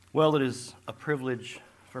Well, it is a privilege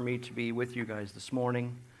for me to be with you guys this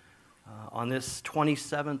morning on this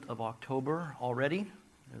 27th of October already,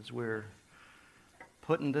 as we're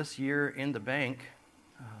putting this year in the bank.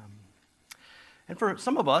 And for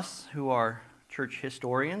some of us who are church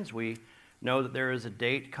historians, we know that there is a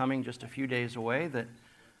date coming just a few days away that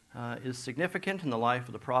is significant in the life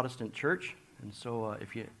of the Protestant church. And so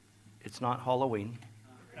it's not Halloween.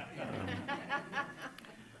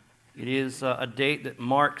 It is a date that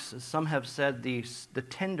marks, as some have said, the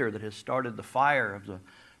tinder that has started the fire of the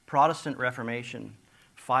Protestant Reformation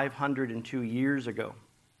 502 years ago.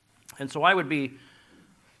 And so I would be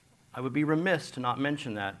remiss to not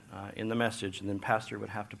mention that in the message, and then Pastor would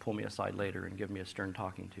have to pull me aside later and give me a stern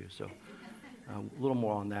talking to. So a little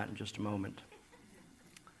more on that in just a moment.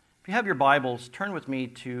 If you have your Bibles, turn with me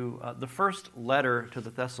to the first letter to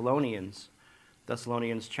the Thessalonians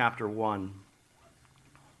chapter 1.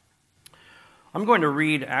 I'm going to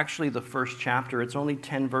read actually the first chapter. It's only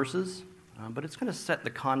 10 verses, but it's going to set the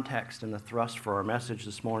context and the thrust for our message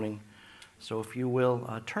this morning. So if you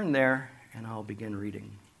will, turn there, and I'll begin reading.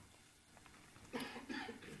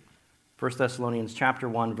 1 Thessalonians chapter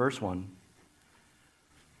 1, verse 1.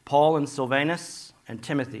 Paul and Silvanus and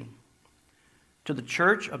Timothy, to the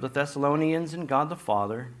church of the Thessalonians in God the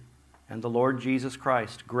Father and the Lord Jesus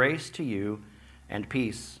Christ, grace to you and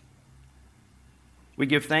peace. We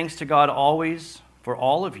give thanks to God always for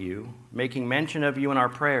all of you, making mention of you in our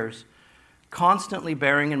prayers, constantly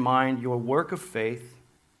bearing in mind your work of faith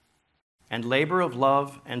and labor of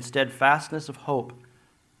love and steadfastness of hope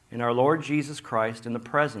in our Lord Jesus Christ in the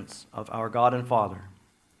presence of our God and Father.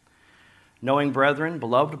 Knowing, brethren,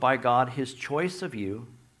 beloved by God, his choice of you,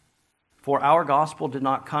 for our gospel did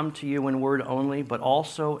not come to you in word only, but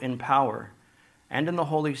also in power and in the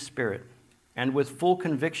Holy Spirit, and with full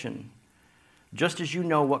conviction, just as you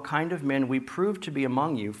know what kind of men we proved to be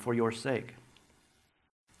among you for your sake.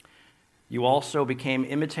 You also became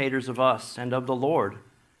imitators of us and of the Lord,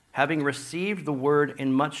 having received the word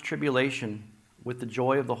in much tribulation with the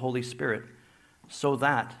joy of the Holy Spirit, so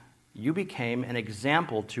that you became an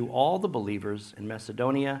example to all the believers in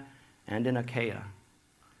Macedonia and in Achaia.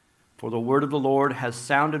 For the word of the Lord has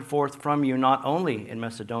sounded forth from you not only in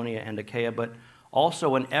Macedonia and Achaia, but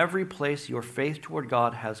also in every place your faith toward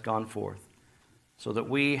God has gone forth, so that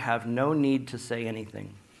we have no need to say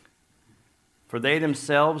anything. For they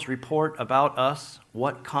themselves report about us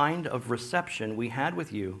what kind of reception we had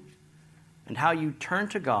with you, and how you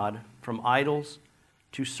turned to God from idols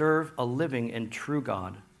to serve a living and true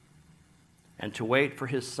God, and to wait for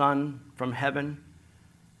his Son from heaven,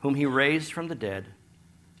 whom he raised from the dead,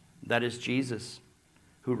 that is Jesus,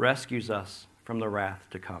 who rescues us from the wrath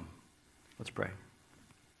to come. Let's pray.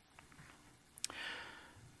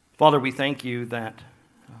 Father, we thank you that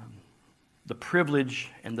the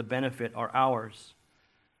privilege and the benefit are ours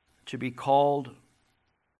to be called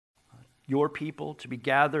your people, to be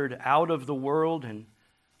gathered out of the world and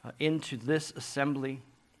into this assembly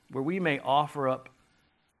where we may offer up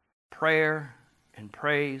prayer and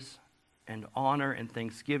praise and honor and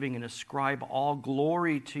thanksgiving and ascribe all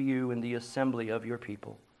glory to you in the assembly of your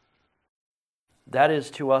people. That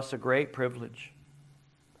is to us a great privilege.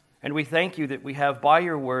 And we thank you that we have by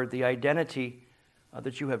your word the identity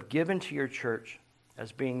that you have given to your church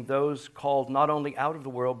as being those called not only out of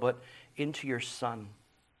the world but into your Son.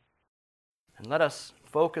 And let us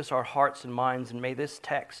focus our hearts and minds, and may this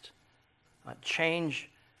text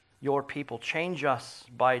change your people, change us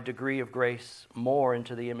by degree of grace more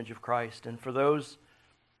into the image of Christ. And for those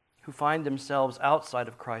who find themselves outside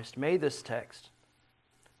of Christ, may this text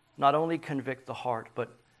not only convict the heart,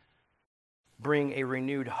 but bring a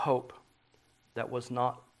renewed hope that was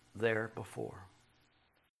not there before.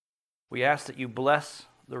 We ask that you bless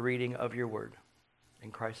the reading of your word.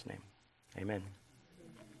 In Christ's name, amen.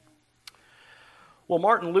 Well,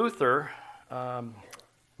 Martin Luther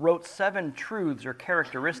wrote 7 truths or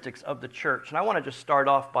characteristics of the church. And I want to just start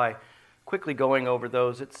off by quickly going over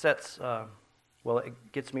those. It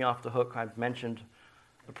gets me off the hook. I've mentioned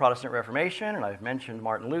the Protestant Reformation, and I've mentioned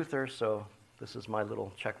Martin Luther, so this is my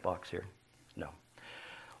little checkbox here. No.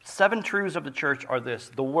 7 truths of the church are this: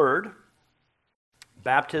 the Word,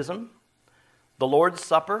 baptism, the Lord's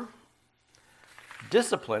Supper,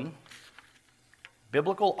 discipline,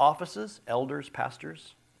 biblical offices, elders,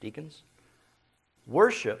 pastors, deacons,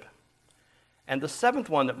 worship, and the 7th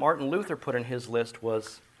one that Martin Luther put in his list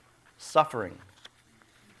was suffering.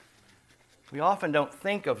 We often don't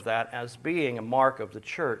think of that as being a mark of the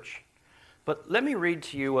church, but let me read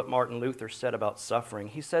to you what Martin Luther said about suffering.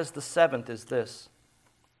 He says the 7th is this: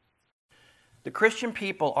 the Christian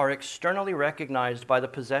people are externally recognized by the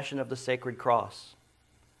possession of the sacred cross.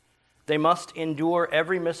 They must endure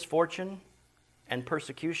every misfortune and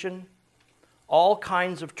persecution, all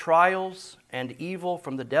kinds of trials and evil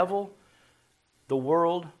from the devil, the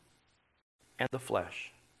world, and the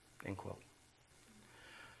flesh." End quote.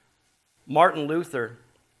 Martin Luther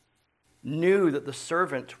knew that the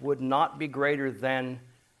servant would not be greater than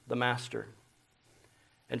the master.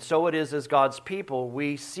 And so it is as God's people,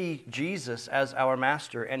 we see Jesus as our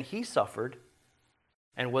master, and he suffered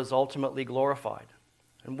and was ultimately glorified.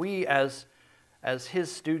 And we as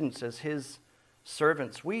his students, as his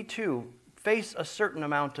servants, we too face a certain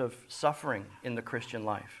amount of suffering in the Christian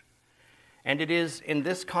life. And it is in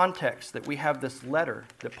this context that we have this letter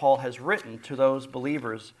that Paul has written to those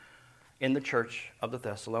believers in the church of the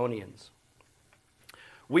Thessalonians.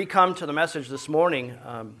 We come to the message this morning,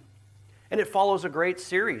 and it follows a great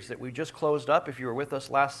series that we just closed up. If you were with us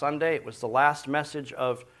last Sunday, it was the last message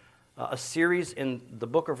of a series in the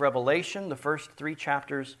book of Revelation. The first 3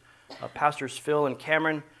 chapters, Pastors Phil and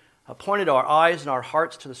Cameron pointed our eyes and our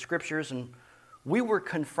hearts to the Scriptures, and we were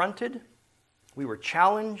confronted, we were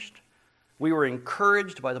challenged, we were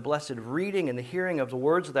encouraged by the blessed reading and the hearing of the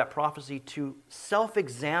words of that prophecy to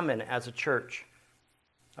self-examine as a church.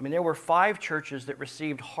 I mean, there were 5 churches that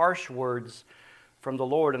received harsh words from the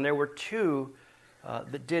Lord, and there were 2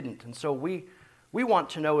 that didn't. And so we want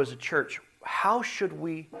to know as a church, how should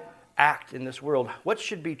we act in this world? What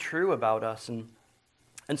should be true about us?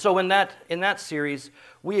 And so in that series,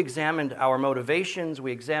 we examined our motivations,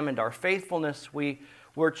 we examined our faithfulness, we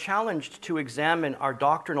were challenged to examine our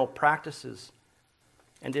doctrinal practices.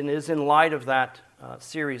 And it is in light of that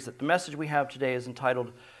series that the message we have today is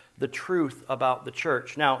entitled, "The Truth About the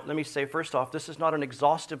Church." Now, let me say first off, this is not an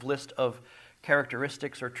exhaustive list of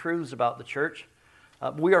characteristics or truths about the church.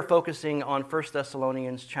 We are focusing on 1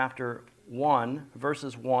 Thessalonians chapter 1,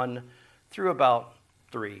 verses 1 through about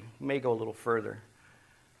 3. We may go a little further.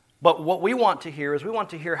 But what we want to hear is we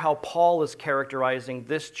want to hear how Paul is characterizing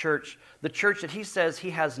this church, the church that he says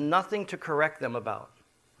he has nothing to correct them about.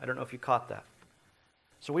 I don't know if you caught that.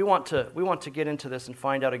 So we want to get into this and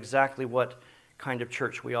find out exactly what kind of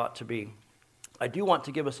church we ought to be. I do want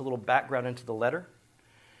to give us a little background into the letter.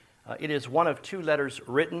 It is one of 2 letters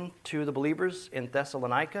written to the believers in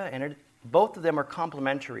Thessalonica, and both of them are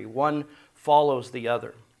complementary. One follows the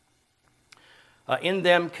other. In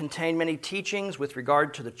them contain many teachings with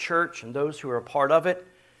regard to the church and those who are a part of it.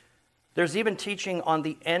 There's even teaching on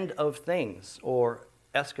the end of things, or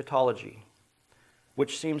eschatology,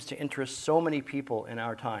 which seems to interest so many people in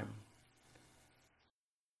our time.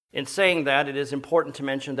 In saying that, it is important to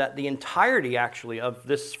mention that the entirety, actually, of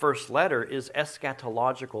this first letter is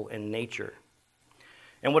eschatological in nature.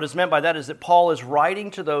 And what is meant by that is that Paul is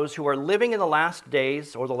writing to those who are living in the last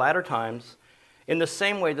days, or the latter times, in the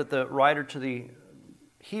same way that the writer to the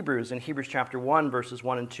Hebrews, in Hebrews chapter 1, verses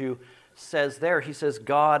 1 and 2, says there. He says,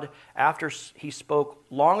 God, after he spoke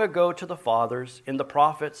long ago to the fathers, in the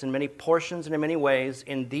prophets, in many portions and in many ways,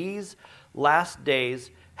 in these last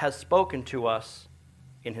days has spoken to us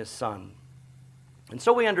in his Son. And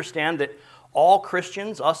so we understand that all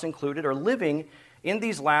Christians, us included, are living in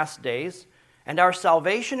these last days, and our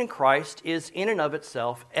salvation in Christ is in and of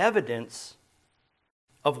itself evidence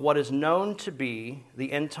of what is known to be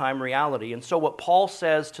the end-time reality. And so what Paul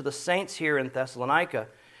says to the saints here in Thessalonica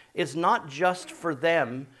is not just for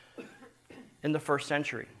them in the first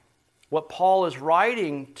century. What Paul is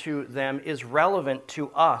writing to them is relevant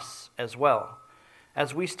to us as well,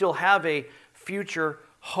 as we still have a future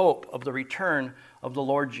hope of the return of the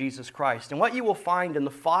Lord Jesus Christ. And what you will find in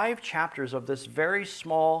the 5 chapters of this very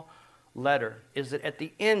small letter is that at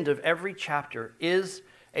the end of every chapter is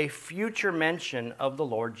a future mention of the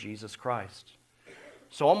Lord Jesus Christ.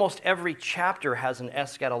 So almost every chapter has an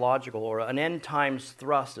eschatological or an end times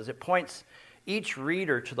thrust as it points each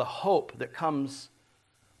reader to the hope that comes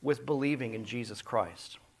with believing in Jesus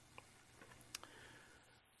Christ.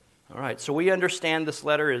 All right, so we understand this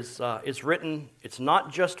letter is written. It's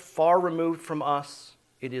not just far removed from us.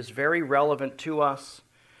 It is very relevant to us.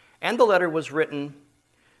 And the letter was written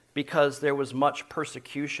because there was much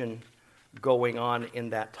persecution going on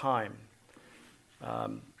in that time. A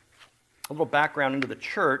little background into the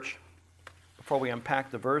church before we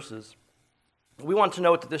unpack the verses. We want to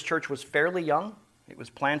note that this church was fairly young. It was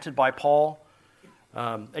planted by Paul.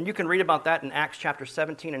 And you can read about that in Acts chapter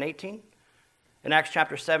 17 and 18. In Acts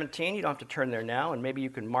chapter 17, you don't have to turn there now, and maybe you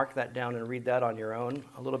can mark that down and read that on your own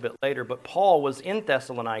a little bit later. But Paul was in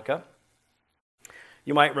Thessalonica.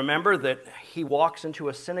 You might remember that he walks into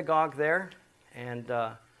a synagogue there, and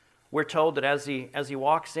we're told that as he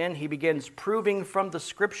walks in, he begins proving from the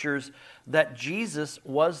Scriptures that Jesus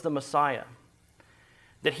was the Messiah.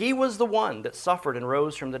 that he was the one that suffered and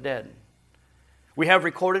rose from the dead. We have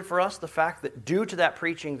recorded for us the fact that due to that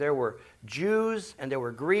preaching, there were Jews and there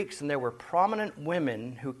were Greeks and there were prominent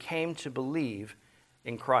women who came to believe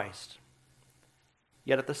in Christ.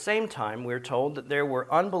 Yet at the same time, we're told that there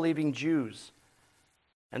were unbelieving Jews,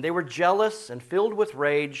 and they were jealous and filled with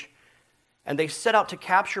rage, and they set out to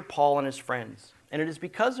capture Paul and his friends. And it is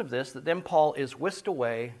because of this that then Paul is whisked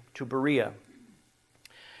away to Berea.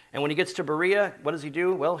 And when he gets to Berea, what does he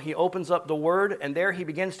do? Well, he opens up the Word, and there he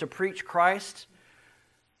begins to preach Christ,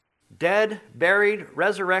 dead, buried,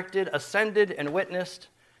 resurrected, ascended, and witnessed.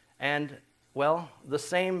 And, well, the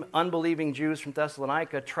same unbelieving Jews from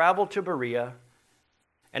Thessalonica travel to Berea,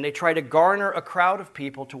 and they try to garner a crowd of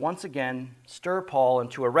people to once again stir Paul and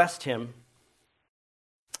to arrest him.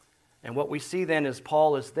 And what we see then is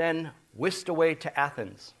Paul is then whisked away to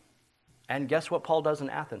Athens. And guess what Paul does in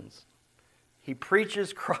Athens? He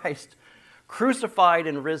preaches Christ crucified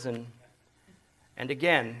and risen, and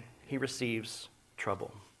again, he receives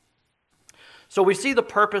trouble. So we see the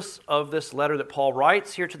purpose of this letter that Paul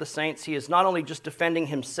writes here to the saints. He is not only just defending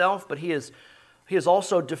himself, but he is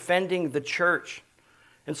also defending the church.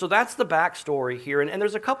 And so that's the backstory here. And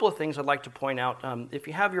there's a couple of things I'd like to point out. If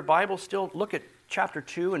you have your Bible still, look at chapter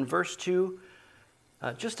 2 and verse 2.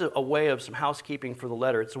 Just a way of some housekeeping for the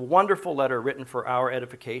letter. It's a wonderful letter written for our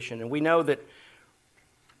edification. And we know that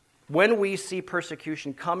when we see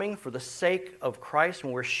persecution coming for the sake of Christ,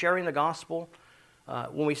 when we're sharing the gospel,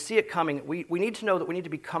 when we see it coming, we need to know that we need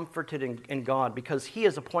to be comforted in God because He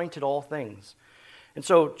has appointed all things. And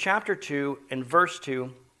so chapter 2 and verse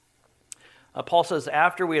 2, Paul says,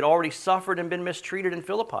 after we had already suffered and been mistreated in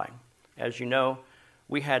Philippi, as you know,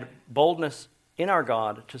 we had boldness in our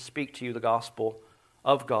God to speak to you the gospel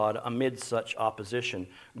of God amid such opposition.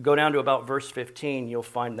 Go down to about verse 15, you'll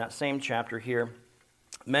find that same chapter here,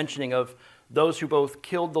 mentioning of those who both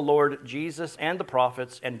killed the Lord Jesus and the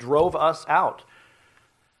prophets and drove us out.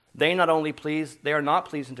 They are not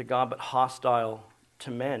pleasing to God, but hostile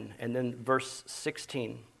to men. And then verse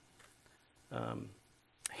 16,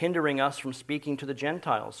 hindering us from speaking to the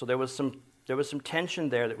Gentiles. So there was some tension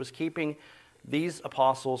there that was keeping these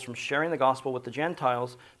apostles from sharing the gospel with the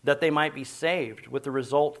Gentiles, that they might be saved, with the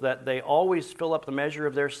result that they always fill up the measure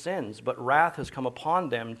of their sins, but wrath has come upon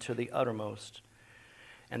them to the uttermost.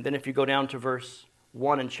 And then if you go down to verse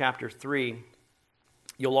 1 in chapter 3,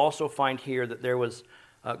 you'll also find here that there was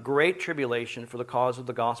great tribulation for the cause of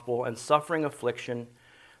the gospel and suffering affliction.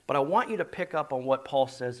 But I want you to pick up on what Paul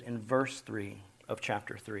says in verse 3 of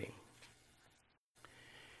chapter 3.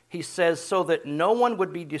 He says, so that no one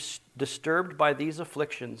would be disturbed by these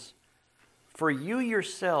afflictions, for you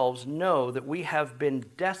yourselves know that we have been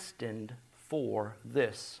destined for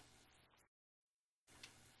this.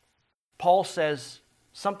 Paul says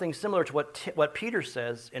something similar to what Peter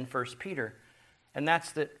says in 1 Peter, and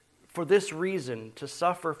that's that for this reason, to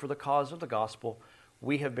suffer for the cause of the gospel,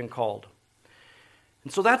 we have been called.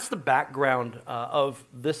 And so that's the background of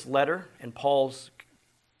this letter and Paul's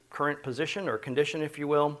current position or condition, if you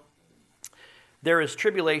will. There is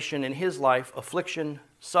tribulation in his life, affliction,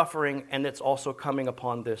 suffering, and it's also coming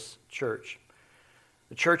upon this church.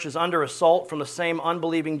 The church is under assault from the same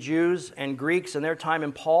unbelieving Jews and Greeks in their time,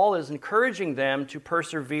 and Paul is encouraging them to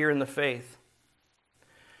persevere in the faith.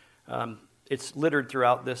 It's littered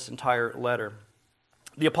throughout this entire letter.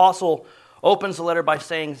 The apostle opens the letter by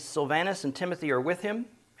saying Silvanus and Timothy are with him.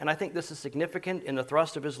 And I think this is significant in the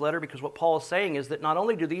thrust of his letter because what Paul is saying is that not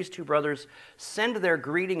only do these two brothers send their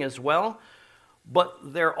greeting as well, but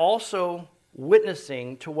they're also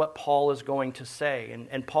witnessing to what Paul is going to say.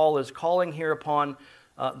 And Paul is calling here upon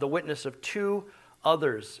the witness of two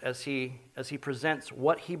others as he presents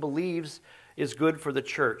what he believes is good for the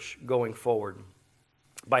church going forward.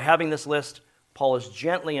 By having this list, Paul is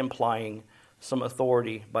gently implying some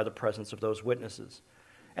authority by the presence of those witnesses.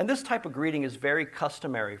 And this type of greeting is very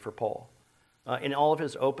customary for Paul in all of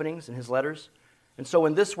his openings in his letters. And so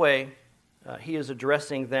in this way, he is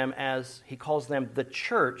addressing them as, he calls them the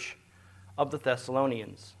church of the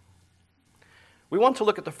Thessalonians. We want to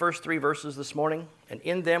look at the first 3 verses this morning, and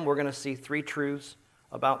in them we're going to see 3 truths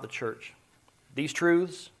about the church. These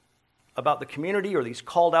truths about the community, or these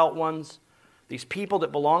called out ones, these people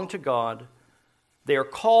that belong to God, they are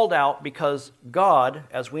called out because God,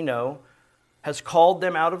 as we know, has called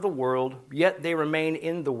them out of the world, yet they remain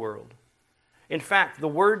in the world. In fact, the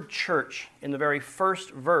word church in the very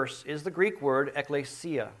first verse is the Greek word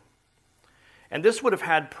ekklesia. And this would have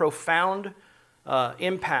had profound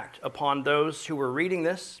impact upon those who were reading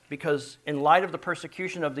this, because in light of the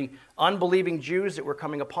persecution of the unbelieving Jews that were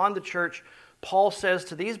coming upon the church, Paul says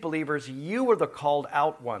to these believers, you are the called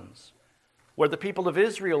out ones. where the people of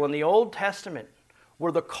Israel in the Old Testament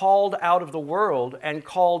were the called out of the world and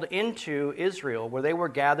called into Israel, where they were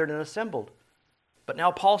gathered and assembled. But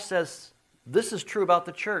now Paul says, this is true about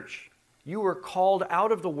the church. You were called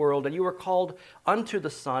out of the world, and you were called unto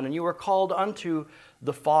the Son, and you were called unto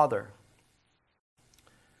the Father.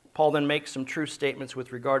 Paul then makes some true statements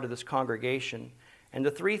with regard to this congregation. And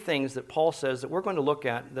the three things that Paul says that we're going to look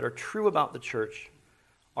at that are true about the church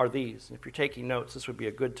are these. And if you're taking notes, this would be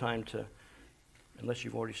a good time to, unless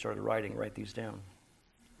you've already started writing, write these down.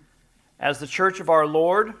 As the church of our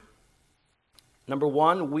Lord, number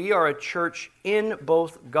one, we are a church in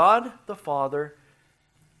both God the Father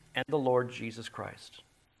and the Lord Jesus Christ.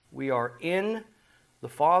 We are in the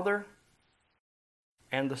Father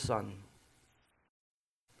and the Son.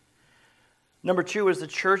 Number two, as the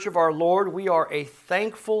church of our Lord, we are a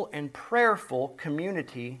thankful and prayerful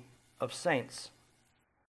community of saints.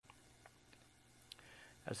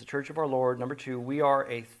 As the church of our Lord, number two, we are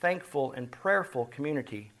a thankful and prayerful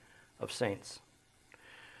community of saints.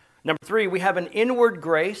 Number three, we have an inward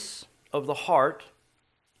grace of the heart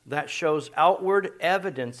that shows outward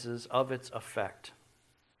evidences of its effect.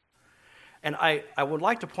 And I would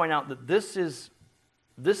like to point out that this is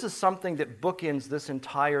something that bookends this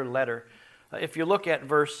entire letter. If you look at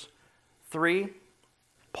verse 3,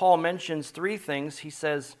 Paul mentions three things. He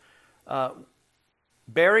says,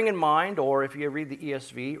 bearing in mind, or if you read the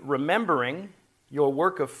ESV, remembering your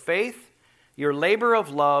work of faith, your labor of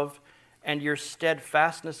love, and your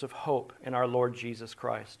steadfastness of hope in our Lord Jesus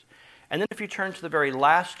Christ. And then if you turn to the very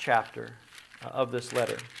last chapter of this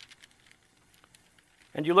letter,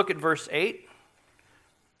 and you look at verse 8,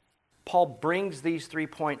 Paul brings these 3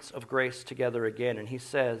 points of grace together again, and he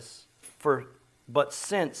says, but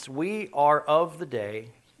since we are of the day,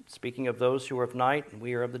 speaking of those who are of night and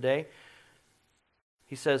we are of the day,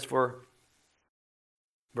 he says for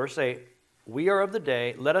verse 8, we are of the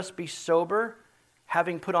day, let us be sober,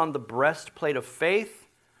 having put on the breastplate of faith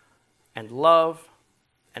and love,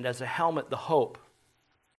 and as a helmet the hope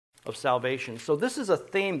of salvation. So this is a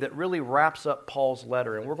theme that really wraps up Paul's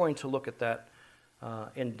letter, and we're going to look at that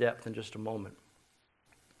in depth in just a moment.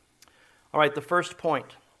 All right, the first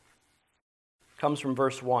point comes from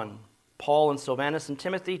verse 1. Paul and Silvanus and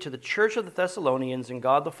Timothy to the church of the Thessalonians in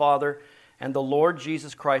God the Father and the Lord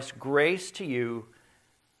Jesus Christ, grace to you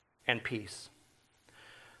and peace.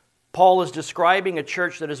 Paul is describing a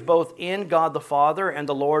church that is both in God the Father and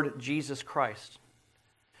the Lord Jesus Christ.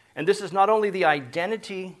 And this is not only the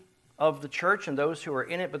identity of the church and those who are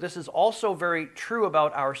in it, but this is also very true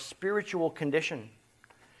about our spiritual condition.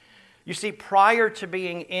 You see, prior to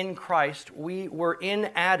being in Christ, we were in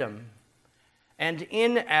Adam, and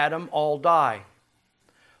in Adam all die.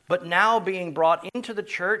 But now being brought into the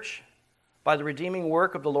church by the redeeming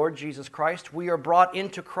work of the Lord Jesus Christ, we are brought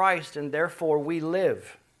into Christ, and therefore we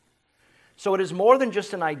live. So it is more than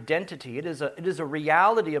just an identity. It is a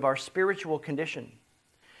reality of our spiritual condition.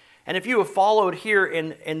 And if you have followed here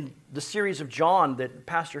in the series of John that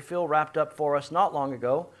Pastor Phil wrapped up for us not long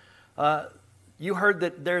ago, you heard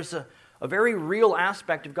that there's a very real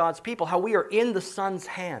aspect of God's people, how we are in the Son's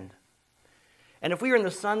hand. And if we are in the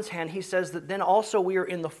Son's hand, he says that then also we are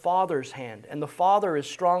in the Father's hand. And the Father is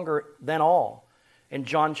stronger than all in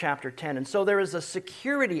John chapter 10. And so there is a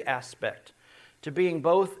security aspect to being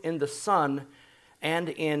both in the Son and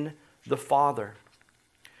in the Father.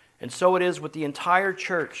 And so it is with the entire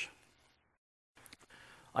church.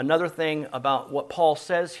 Another thing about what Paul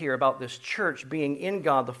says here about this church being in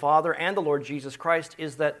God the Father and the Lord Jesus Christ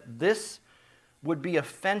is that this would be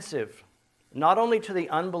offensive not only to the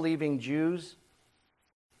unbelieving Jews,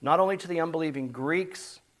 not only to the unbelieving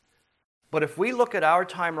Greeks, but if we look at our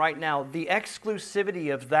time right now, the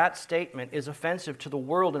exclusivity of that statement is offensive to the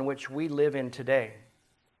world in which we live in today.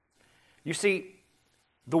 You see,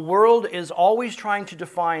 the world is always trying to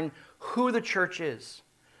define who the church is.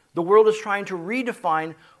 The world is trying to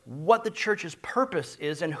redefine what the church's purpose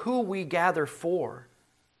is and who we gather for.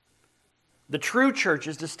 The true church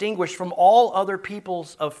is distinguished from all other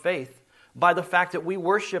peoples of faith by the fact that we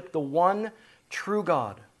worship the one true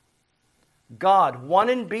God. God, one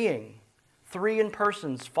in being, three in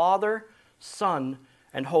persons, Father, Son,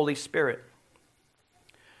 and Holy Spirit.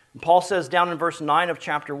 And Paul says down in verse 9 of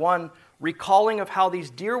chapter 1, recalling of how these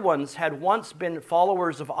dear ones had once been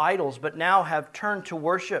followers of idols, but now have turned to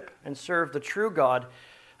worship and serve the true God,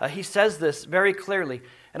 he says this very clearly.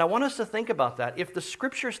 And I want us to think about that. If the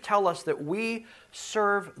Scriptures tell us that we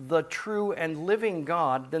serve the true and living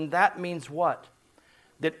God, then that means what?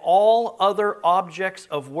 That all other objects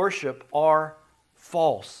of worship are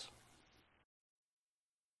false.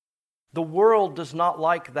 The world does not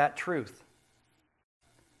like that truth.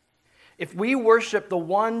 If we worship the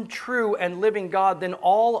one true and living God, then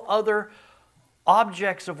all other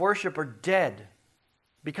objects of worship are dead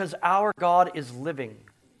because our God is living.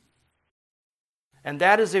 And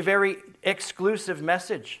that is a very exclusive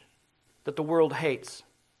message that the world hates.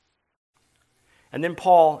 And then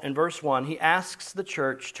Paul, in verse 1, he asks the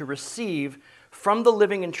church to receive from the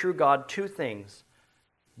living and true God two things: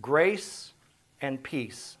 grace and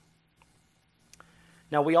peace.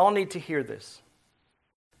 Now, we all need to hear this.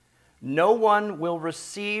 No one will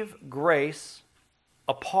receive grace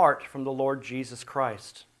apart from the Lord Jesus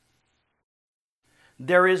Christ.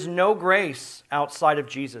 There is no grace outside of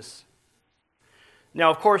Jesus. Now,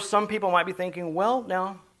 of course, some people might be thinking, well,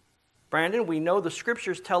 now, Brandon, we know the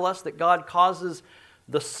Scriptures tell us that God causes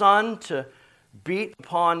the sun to beat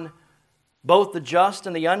upon both the just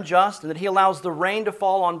and the unjust, and that He allows the rain to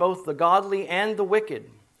fall on both the godly and the wicked.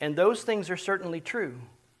 And those things are certainly true.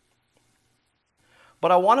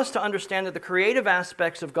 But I want us to understand that the creative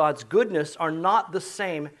aspects of God's goodness are not the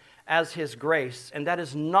same as His grace, and that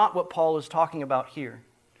is not what Paul is talking about here.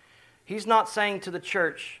 He's not saying to the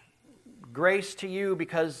church, grace to you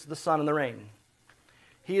because the sun and the rain.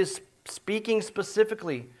 He is speaking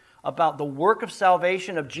specifically about the work of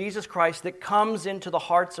salvation of Jesus Christ that comes into the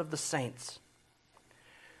hearts of the saints.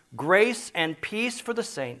 Grace and peace for the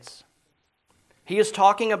saints. He is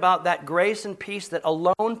talking about that grace and peace that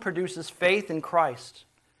alone produces faith in Christ.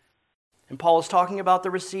 And Paul is talking about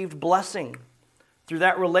the received blessing through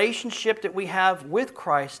that relationship that we have with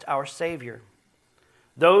Christ, our Savior.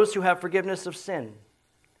 Those who have forgiveness of sin.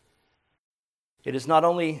 It is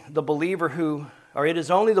only the believer who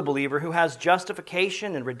has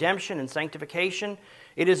justification and redemption and sanctification.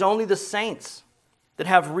 It is only the saints that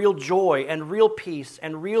have real joy and real peace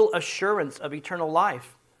and real assurance of eternal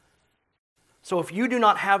life. So if you do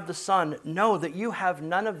not have the Son, know that you have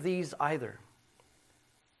none of these either.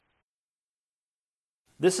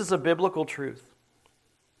 This is a biblical truth,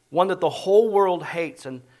 one that the whole world hates,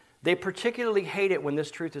 and they particularly hate it when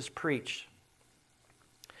this truth is preached.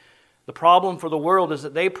 The problem for the world is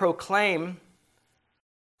that they proclaim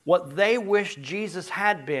what they wish Jesus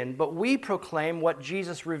had been, but we proclaim what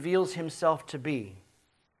Jesus reveals Himself to be.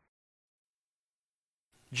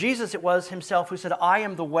 Jesus, it was Himself who said, I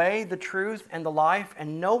am the way, the truth, and the life,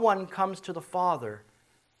 and no one comes to the Father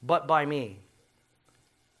but by me.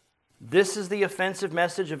 This is the offensive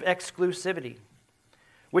message of exclusivity,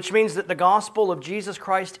 which means that the gospel of Jesus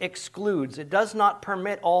Christ excludes. It does not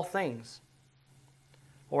permit all things.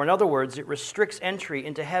 Or in other words, it restricts entry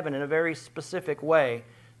into heaven in a very specific way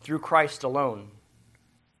through Christ alone.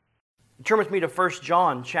 Turn with me to 1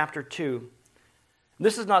 John chapter 2.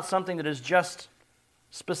 This is not something that is just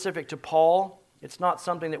specific to Paul. It's not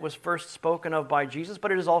something that was first spoken of by Jesus,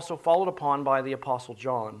 but it is also followed upon by the Apostle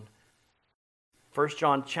John. 1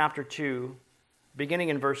 John chapter 2, beginning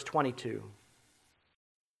in verse 22.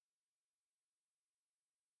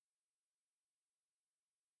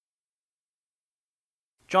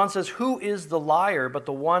 John says, who is the liar but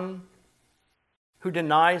the one who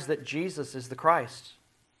denies that Jesus is the Christ?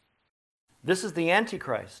 This is the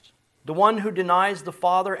Antichrist, the one who denies the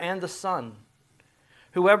Father and the Son.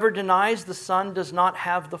 Whoever denies the Son does not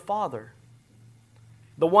have the Father.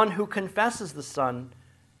 The one who confesses the Son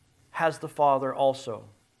has the Father also.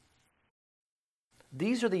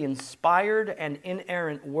 These are the inspired and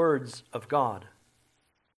inerrant words of God.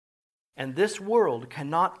 And this world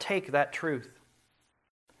cannot take that truth.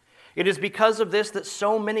 It is because of this that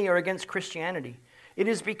so many are against Christianity. It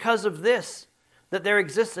is because of this that there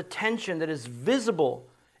exists a tension that is visible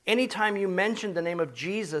anytime you mention the name of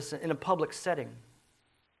Jesus in a public setting.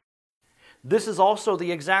 This is also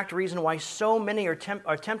the exact reason why so many are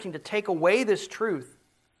attempting to take away this truth.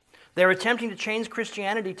 They're attempting to change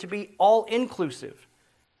Christianity to be all-inclusive.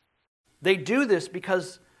 They do this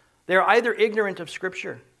because they're either ignorant of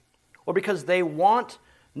Scripture or because they want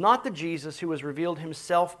not the Jesus who has revealed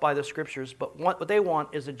Himself by the Scriptures, but what they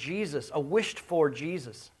want is a Jesus, a wished-for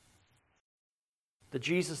Jesus. The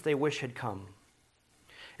Jesus they wish had come.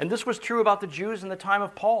 And this was true about the Jews in the time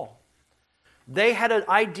of Paul. They had an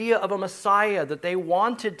idea of a Messiah that they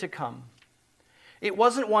wanted to come. It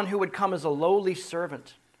wasn't one who would come as a lowly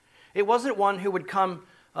servant. It wasn't one who would come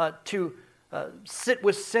to sit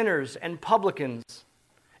with sinners and publicans.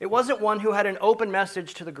 It wasn't one who had an open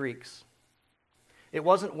message to the Greeks. It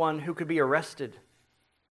wasn't one who could be arrested.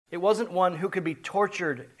 It wasn't one who could be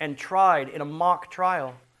tortured and tried in a mock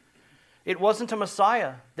trial. It wasn't a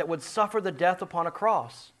Messiah that would suffer the death upon a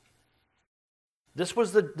cross. This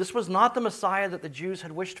was not the Messiah that the Jews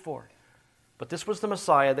had wished for, but this was the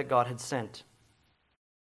Messiah that God had sent.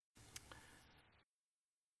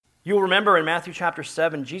 You'll remember in Matthew chapter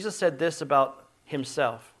 7, Jesus said this about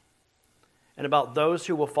himself and about those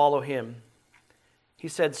who will follow him. He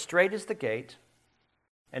said, "Straight is the gate,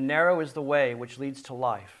 and narrow is the way which leads to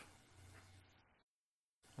life."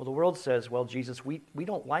 Well, the world says, "Well, Jesus, we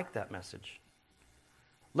don't like that message.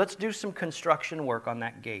 Let's do some construction work on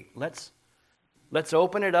that gate. Let's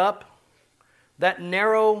open it up. That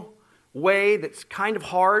narrow way that's kind of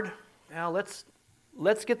hard, now let's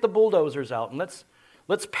get the bulldozers out and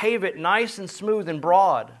let's pave it nice and smooth and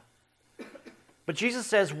broad." But Jesus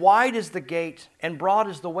says, "Wide is the gate and broad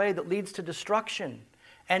is the way that leads to destruction,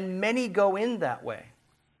 and many go in that way.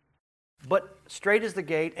 But straight is the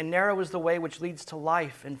gate and narrow is the way which leads to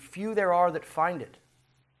life, and few there are that find it."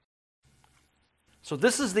 So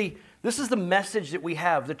this is the message that we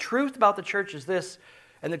have. The truth about the church is this,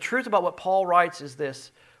 and the truth about what Paul writes is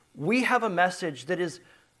this. We have a message that is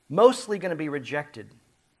mostly going to be rejected.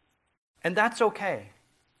 And that's okay.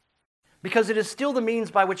 Because it is still the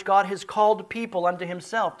means by which God has called people unto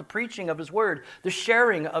himself, the preaching of his word, the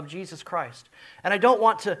sharing of Jesus Christ. And I don't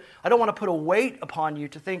want to put a weight upon you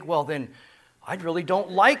to think, well, then I really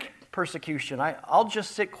don't like persecution. I'll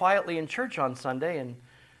just sit quietly in church on Sunday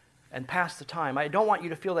and pass the time. I don't want you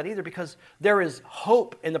to feel that either, because there is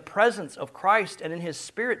hope in the presence of Christ and in his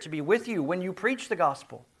Spirit to be with you when you preach the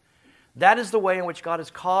gospel. That is the way in which God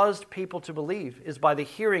has caused people to believe, is by the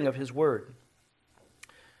hearing of his word.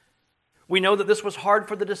 We know that this was hard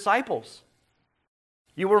for the disciples.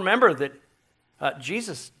 You will remember that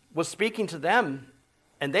Jesus was speaking to them,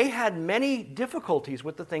 and they had many difficulties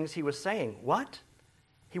with the things he was saying. What?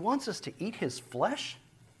 He wants us to eat his flesh?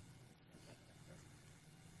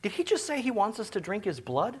 Did he just say he wants us to drink his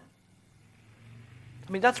blood?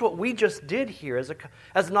 I mean, that's what we just did here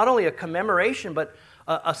as not only a commemoration, but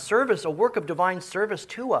a service, a work of divine service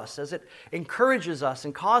to us, as it encourages us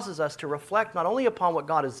and causes us to reflect not only upon what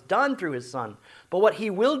God has done through his Son, but what he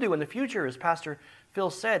will do in the future, as Pastor Phil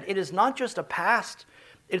said. It is not just a past,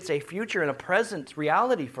 it's a future and a present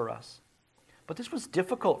reality for us. But this was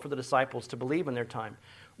difficult for the disciples to believe in their time.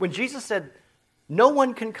 When Jesus said, "No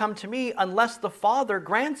one can come to me unless the Father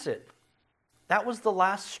grants it," that was the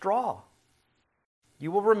last straw.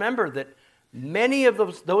 You will remember that many of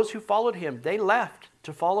those who followed him, they left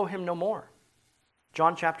to follow him no more.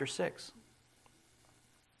 John chapter 6.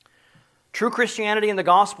 True Christianity and the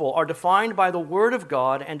gospel are defined by the word of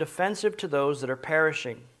God and offensive to those that are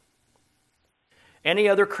perishing. Any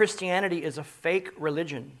other Christianity is a fake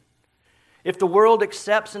religion. If the world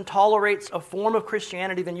accepts and tolerates a form of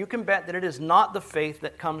Christianity, then you can bet that it is not the faith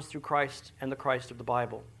that comes through Christ and the Christ of the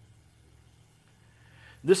Bible.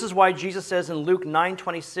 This is why Jesus says in Luke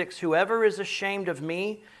 9:26, "Whoever is ashamed of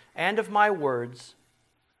me and of my words,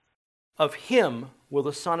 of him will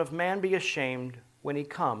the Son of Man be ashamed when he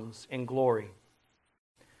comes in glory."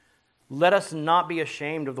 Let us not be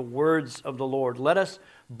ashamed of the words of the Lord. Let us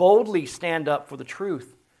boldly stand up for the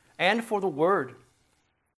truth and for the word.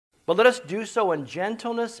 But let us do so in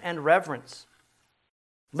gentleness and reverence.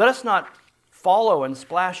 Let us not follow and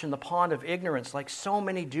splash in the pond of ignorance like so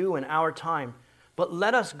many do in our time. But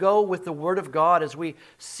let us go with the word of God as we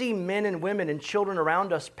see men and women and children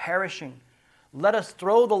around us perishing. Let us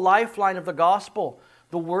throw the lifeline of the gospel,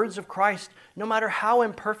 the words of Christ, no matter how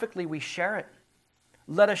imperfectly we share it.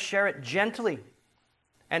 Let us share it gently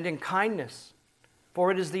and in kindness,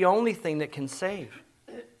 for it is the only thing that can save.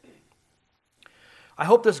 I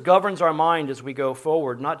hope this governs our mind as we go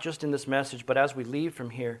forward, not just in this message, but as we leave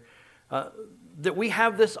from here, that we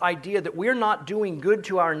have this idea that we're not doing good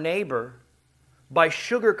to our neighbor by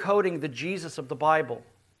sugarcoating the Jesus of the Bible.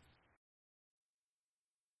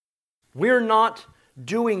 We're not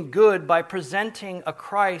doing good by presenting a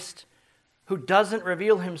Christ who doesn't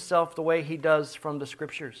reveal himself the way he does from the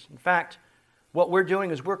Scriptures. In fact, what we're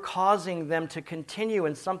doing is we're causing them to continue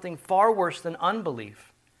in something far worse than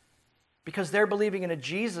unbelief, because they're believing in a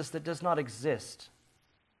Jesus that does not exist.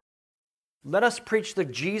 Let us preach the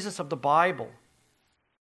Jesus of the Bible.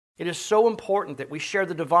 It is so important that we share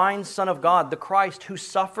the divine Son of God, the Christ, who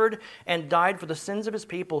suffered and died for the sins of his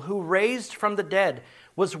people, who raised from the dead,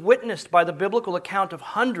 was witnessed by the biblical account of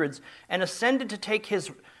hundreds, and ascended to take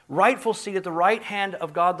his rightful seat at the right hand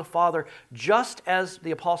of God the Father, just as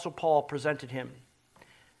the Apostle Paul presented him.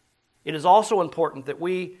 It is also important that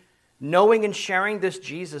we, knowing and sharing this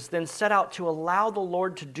Jesus, then set out to allow the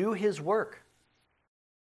Lord to do his work.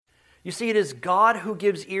 You see, it is God who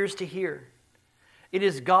gives ears to hear. It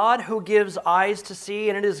is God who gives eyes to see,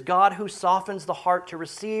 and it is God who softens the heart to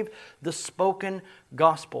receive the spoken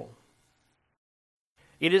gospel.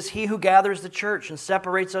 It is he who gathers the church and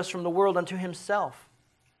separates us from the world unto himself.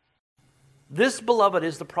 This, beloved,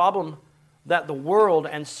 is the problem that the world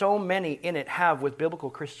and so many in it have with biblical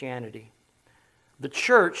Christianity. The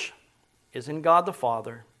church is in God the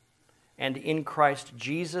Father and in Christ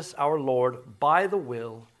Jesus our Lord by the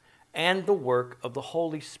will and the work of the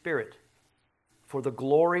Holy Spirit for the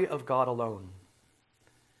glory of God alone.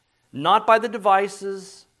 Not by the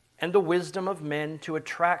devices and the wisdom of men to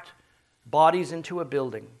attract bodies into a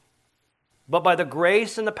building, but by the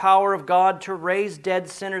grace and the power of God to raise dead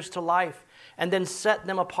sinners to life and then set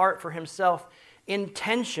them apart for himself in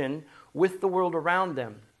tension with the world around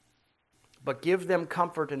them, but give them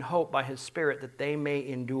comfort and hope by his Spirit that they may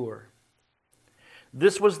endure.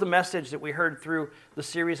 This was the message that we heard through the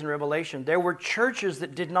series in Revelation. There were churches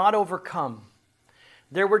that did not overcome.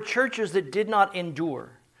 There were churches that did not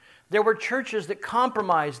endure. There were churches that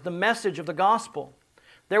compromised the message of the gospel.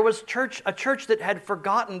 There was a church that had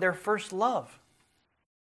forgotten their first love.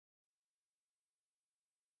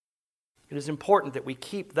 It is important that we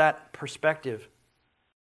keep that perspective.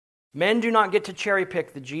 Men do not get to cherry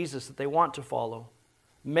pick the Jesus that they want to follow.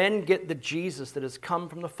 Men get the Jesus that has come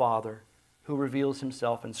from the Father, who reveals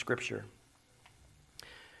himself in Scripture.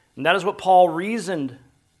 And that is what Paul reasoned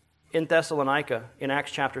in Thessalonica in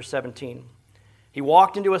Acts chapter 17. He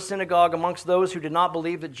walked into a synagogue amongst those who did not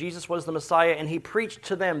believe that Jesus was the Messiah, and he preached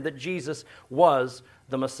to them that Jesus was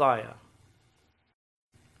the Messiah.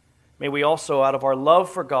 May we also, out of our love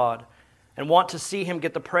for God and want to see him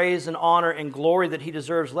get the praise and honor and glory that he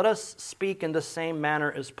deserves, let us speak in the same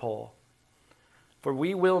manner as Paul. For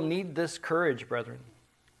we will need this courage, brethren.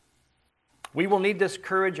 We will need this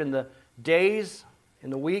courage in the days, in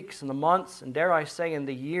the weeks, in the months, and dare I say, in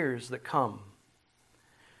the years that come.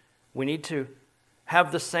 We need to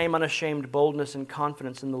have the same unashamed boldness and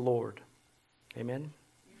confidence in the Lord. Amen?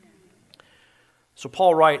 So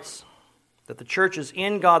Paul writes that the church is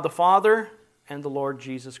in God the Father and the Lord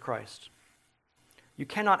Jesus Christ. You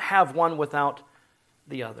cannot have one without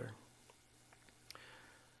the other.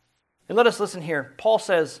 And let us listen here. Paul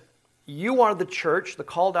says, you are the church, the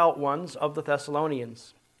called out ones of the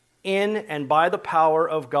Thessalonians, in and by the power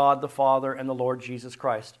of God the Father and the Lord Jesus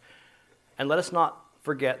Christ. And let us not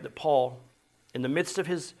forget that Paul, in the midst of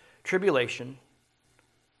his tribulation,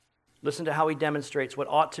 listen to how he demonstrates what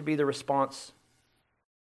ought to be the response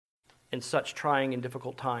in such trying and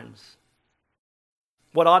difficult times.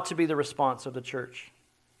 What ought to be the response of the church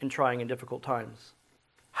in trying and difficult times?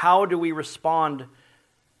 How do we respond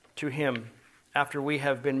to him after we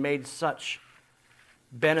have been made such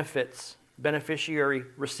beneficiary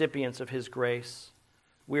recipients of his grace?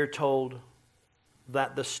 We are told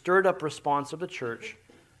that the stirred up response of the church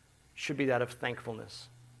should be that of thankfulness.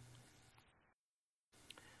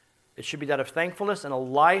 It should be that of thankfulness and a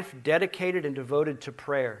life dedicated and devoted to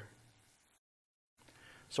prayer.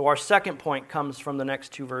 So our second point comes from the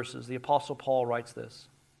next two verses. The Apostle Paul writes this: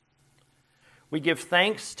 we give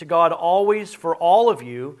thanks to God always for all of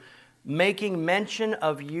you, making mention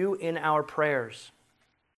of you in our prayers,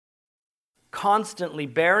 constantly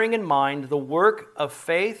bearing in mind the work of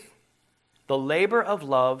faith, the labor of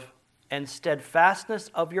love, and steadfastness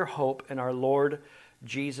of your hope in our Lord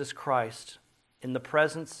Jesus Christ, in the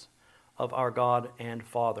presence of our God and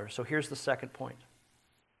Father. So here's the second point.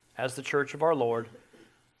 As the church of our Lord,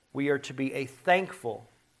 we are to be a thankful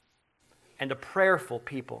and a prayerful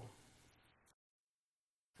people.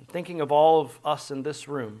 And thinking of all of us in this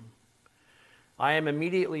room, I am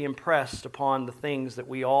immediately impressed upon the things that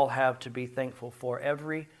we all have to be thankful for,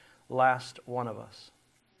 every last one of us.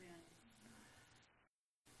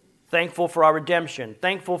 Thankful for our redemption,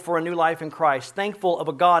 thankful for a new life in Christ, thankful of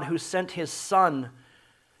a God who sent his Son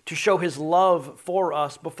to show his love for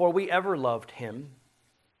us before we ever loved him.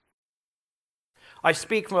 I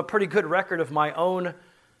speak from a pretty good record of my own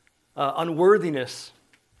unworthiness,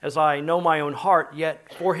 as I know my own heart,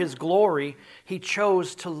 yet for his glory, he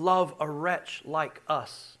chose to love a wretch like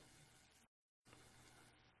us.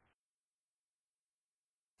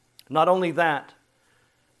 Not only that,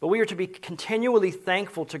 but we are to be continually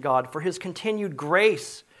thankful to God for his continued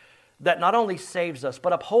grace that not only saves us,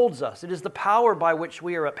 but upholds us. It is the power by which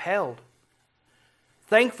we are upheld.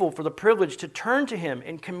 Thankful for the privilege to turn to him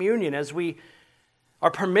in communion as we are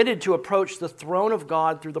permitted to approach the throne of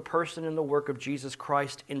God through the person and the work of Jesus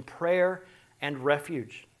Christ in prayer and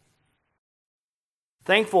refuge.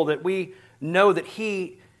 Thankful that we know that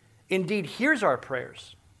he indeed hears our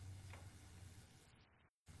prayers.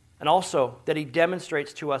 And also that he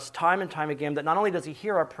demonstrates to us time and time again that not only does he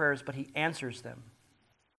hear our prayers, but he answers them.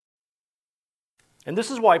 And this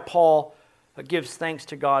is why Paul gives thanks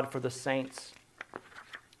to God for the saints.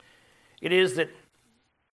 It is that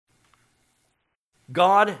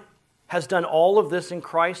God has done all of this in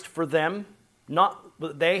Christ for them, not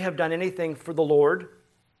that they have done anything for the Lord.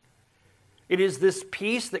 It is this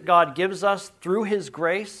peace that God gives us through His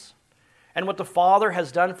grace and what the Father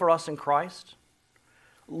has done for us in Christ.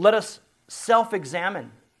 Let us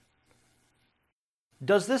self-examine.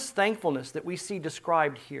 Does this thankfulness that we see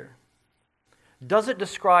described here, does it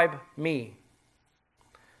describe me?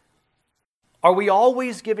 Are we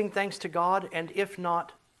always giving thanks to God? And if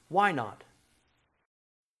not, why not?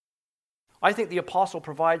 I think the apostle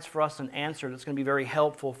provides for us an answer that's going to be very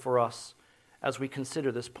helpful for us as we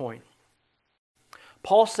consider this point.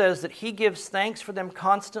 Paul says that he gives thanks for them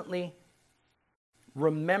constantly,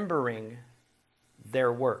 remembering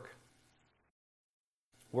their work.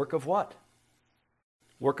 Work of what?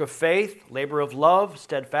 Work of faith, labor of love,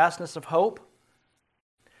 steadfastness of hope.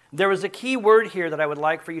 There is a key word here that I would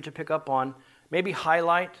like for you to pick up on, maybe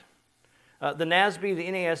highlight. The NASB, the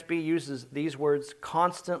NASB uses these words,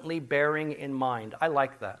 constantly bearing in mind. I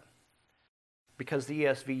like that because the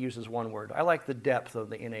ESV uses one word. I like the depth of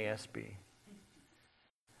the NASB.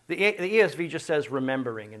 The ESV just says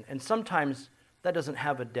remembering, and sometimes that doesn't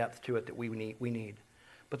have a depth to it that we need.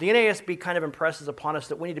 But the NASB kind of impresses upon us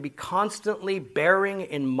that we need to be constantly bearing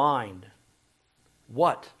in mind.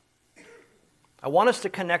 What? I want us to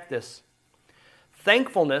connect this.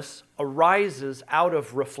 Thankfulness arises out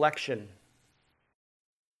of reflection.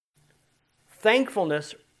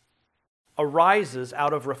 Thankfulness arises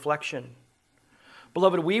out of reflection.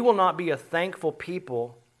 Beloved, we will not be a thankful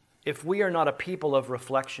people if we are not a people of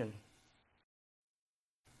reflection.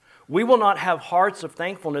 We will not have hearts of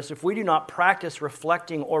thankfulness if we do not practice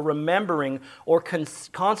reflecting or remembering or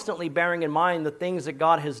constantly bearing in mind the things that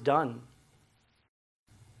God has done.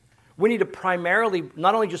 We need to primarily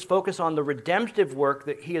not only just focus on the redemptive work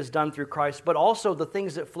that He has done through Christ, but also the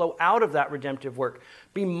things that flow out of that redemptive work.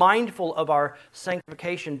 Be mindful of our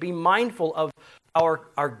sanctification. Be mindful of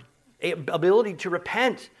our ability to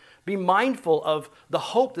repent. Be mindful of the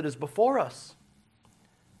hope that is before us.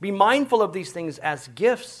 Be mindful of these things as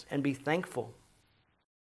gifts and be thankful.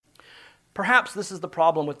 Perhaps this is the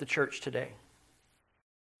problem with the church today,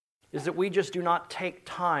 is that we just do not take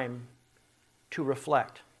time to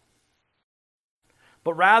reflect.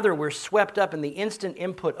 But rather, we're swept up in the instant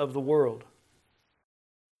input of the world.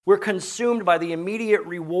 We're consumed by the immediate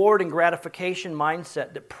reward and gratification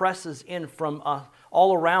mindset that presses in from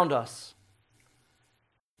all around us.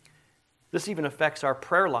 This even affects our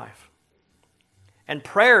prayer life. And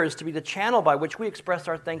prayer is to be the channel by which we express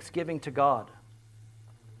our thanksgiving to God.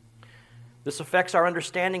 This affects our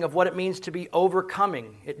understanding of what it means to be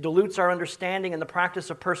overcoming. It dilutes our understanding in the practice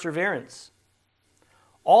of perseverance.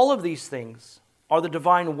 All of these things are the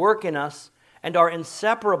divine work in us and are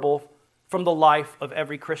inseparable from the life of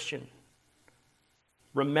every Christian.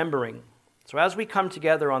 Remembering. So as we come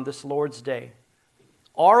together on this Lord's Day,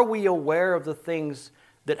 are we aware of the things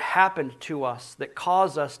that happened to us that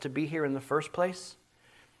caused us to be here in the first place?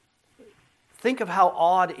 Think of how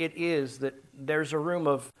odd it is that there's a room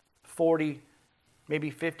of 40,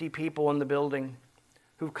 maybe 50 people in the building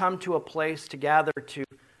who've come to a place to gather to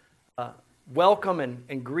welcome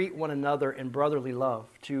and greet one another in brotherly love,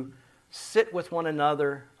 to sit with one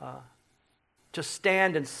another, to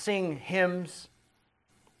stand and sing hymns,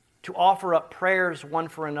 to offer up prayers one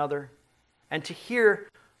for another, and to hear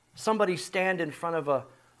somebody stand in front of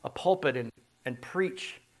a pulpit and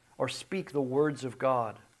preach or speak the words of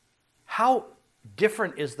God. How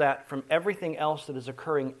different is that from everything else that is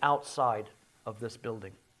occurring outside of this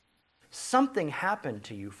building? Something happened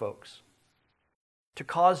to you folks to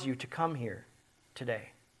cause you to come here today.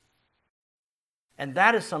 And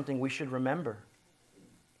that is something we should remember.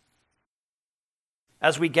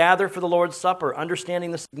 As we gather for the Lord's Supper,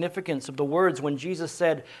 understanding the significance of the words when Jesus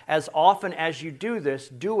said, "As often as you do this,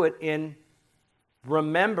 do it in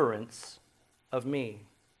remembrance of me."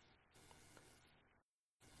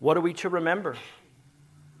 What are we to remember?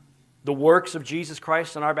 The works of Jesus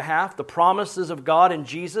Christ on our behalf, the promises of God in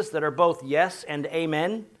Jesus that are both yes and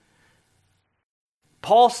amen.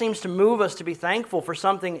 Paul seems to move us to be thankful for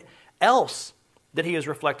something else that he is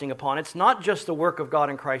reflecting upon. It's not just the work of God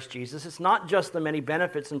in Christ Jesus. It's not just the many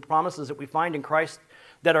benefits and promises that we find in Christ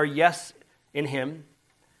that are yes in Him.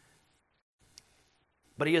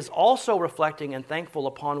 But he is also reflecting and thankful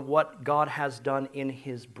upon what God has done in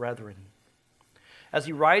His brethren. As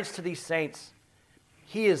he writes to these saints,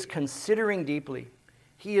 he is considering deeply.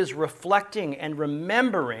 He is reflecting and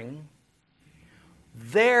remembering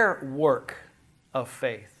their work of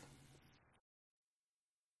faith.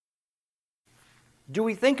 Do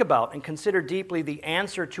we think about and consider deeply the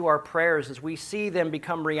answer to our prayers as we see them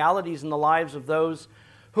become realities in the lives of those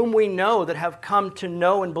whom we know that have come to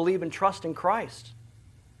know and believe and trust in Christ?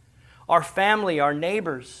 our family, our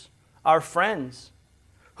neighbors, our friends,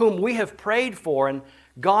 whom we have prayed for, and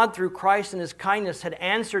God, through Christ and His kindness, had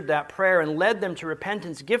answered that prayer and led them to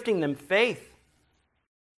repentance, gifting them faith.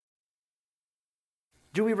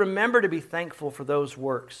 Do we remember to be thankful for those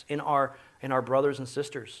works in our brothers and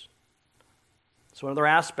sisters? So another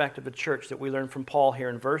aspect of the church that we learn from Paul here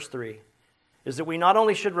in verse 3 is that we not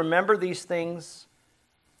only should remember these things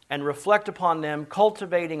and reflect upon them,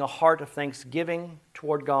 cultivating a heart of thanksgiving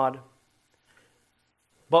toward God,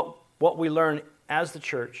 but what we learn as the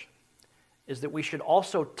church is that we should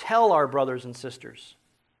also tell our brothers and sisters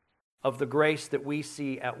of the grace that we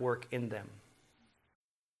see at work in them.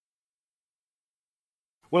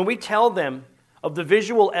 When we tell them of the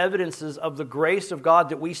visual evidences of the grace of God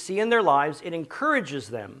that we see in their lives, it encourages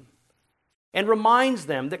them and reminds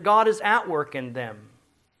them that God is at work in them.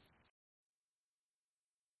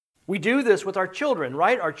 We do this with our children,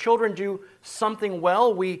 right? Our children do something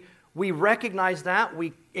well. We recognize that.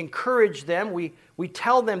 We encourage them. We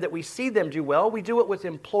tell them that we see them do well. We do it with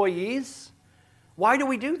employees. Why do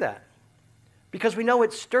we do that? Because we know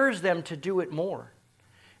it stirs them to do it more.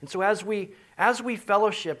 And so as we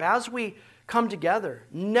fellowship, as we come together,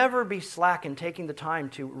 never be slack in taking the time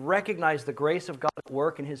to recognize the grace of God at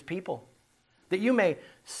work in His people. That you may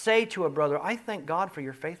say to a brother, I thank God for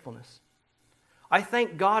your faithfulness. I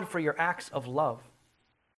thank God for your acts of love.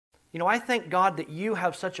 I thank God that you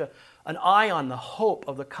have such an eye on the hope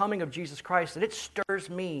of the coming of Jesus Christ that it stirs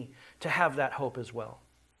me to have that hope as well.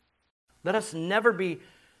 Let us never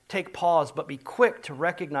take pause, but be quick to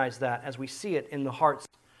recognize that as we see it in the hearts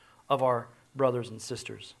of our brothers and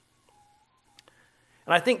sisters.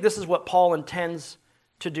 And I think this is what Paul intends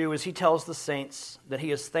to do as he tells the saints that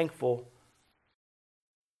he is thankful.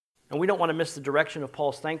 And we don't want to miss the direction of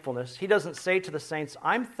Paul's thankfulness. He doesn't say to the saints,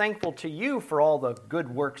 I'm thankful to you for all the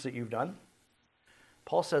good works that you've done.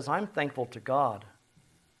 Paul says, I'm thankful to God.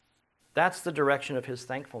 That's the direction of his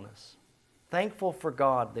thankfulness. Thankful for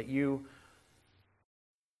God that you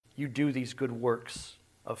do these good works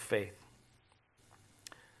of faith.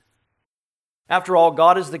 After all,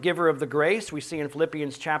 God is the giver of the grace. We see in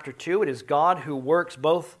Philippians chapter 2, it is God who works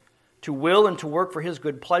both to will and to work for His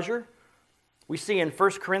good pleasure. We see in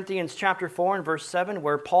 1 Corinthians chapter 4 and verse 7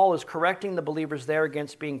 where Paul is correcting the believers there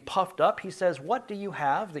against being puffed up. He says, what do you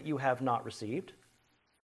have that you have not received?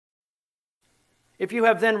 If you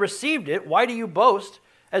have then received it, why do you boast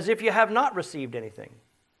as if you have not received anything?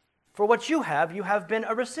 For what you have been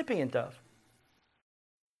a recipient of.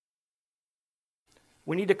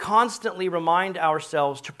 We need to constantly remind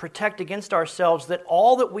ourselves to protect against ourselves that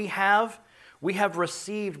all that we have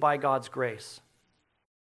received by God's grace.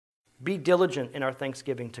 Be diligent in our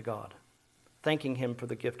thanksgiving to God, thanking Him for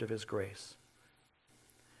the gift of His grace.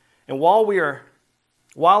 And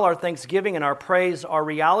while our thanksgiving and our praise are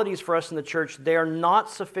realities for us in the church, they are not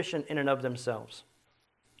sufficient in and of themselves.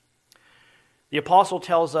 The apostle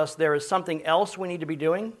tells us there is something else we need to be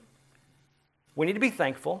doing. We need to be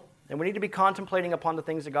thankful, and we need to be contemplating upon the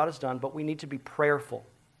things that God has done, but we need to be prayerful.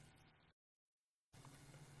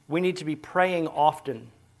 We need to be praying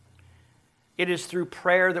often. It is through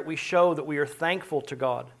prayer that we show that we are thankful to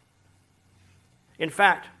God. In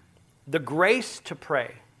fact, the grace to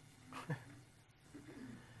pray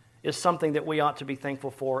is something that we ought to be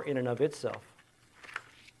thankful for in and of itself.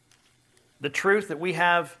 The truth that we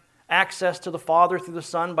have access to the Father through the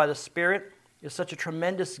Son by the Spirit is such a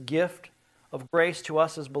tremendous gift of grace to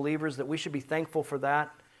us as believers that we should be thankful for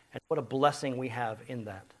that, and what a blessing we have in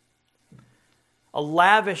that. A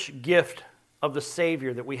lavish gift of the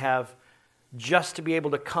Savior that we have just to be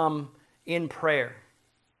able to come in prayer.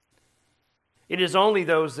 It is only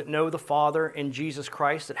those that know the Father in Jesus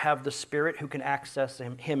Christ that have the Spirit who can access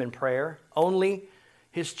Him in prayer. Only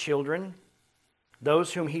His children,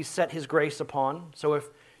 those whom He set His grace upon. So if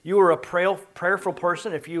you are a prayerful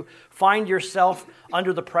person, if you find yourself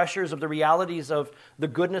under the pressures of the realities of the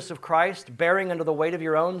goodness of Christ, bearing under the weight of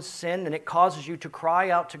your own sin, and it causes you to cry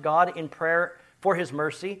out to God in prayer for His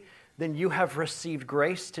mercy, then you have received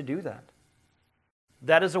grace to do that.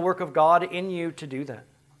 That is a work of God in you to do that.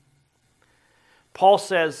 Paul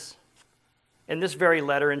says in this very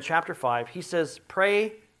letter in chapter 5, he says,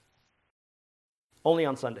 pray only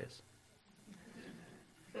on Sundays.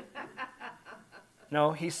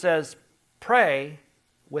 No, he says, pray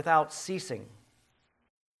without ceasing.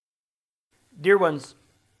 Dear ones,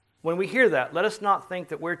 when we hear that, let us not think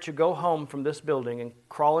that we're to go home from this building and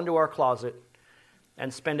crawl into our closet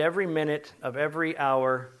and spend every minute of every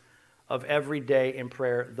hour of every day in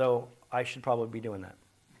prayer, though I should probably be doing that.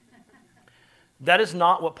 That is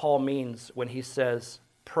not what Paul means when he says,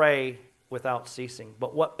 pray without ceasing.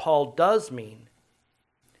 But what Paul does mean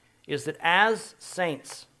is that as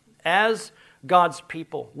saints, as God's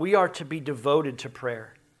people, we are to be devoted to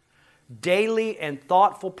prayer. Daily and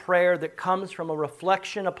thoughtful prayer that comes from a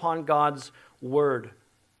reflection upon God's word,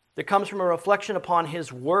 that comes from a reflection upon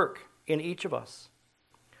his work in each of us.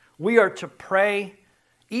 We are to pray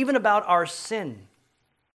even about our sin.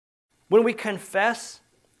 When we confess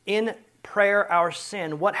in prayer our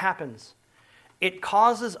sin, what happens? It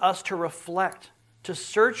causes us to reflect, to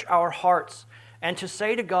search our hearts, and to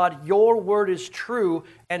say to God, your word is true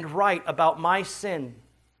and right about my sin.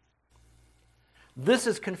 This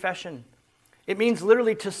is confession. It means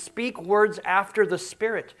literally to speak words after the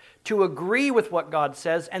Spirit, to agree with what God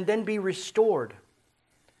says, and then be restored.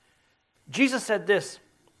 Jesus said this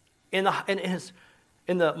in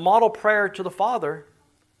the model prayer to the Father,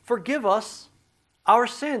 forgive us our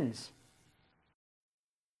sins.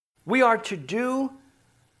 We are to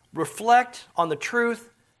reflect on the truth,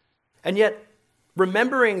 and yet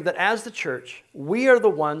remembering that as the church, we are the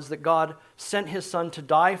ones that God sent his Son to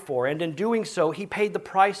die for, and in doing so, he paid the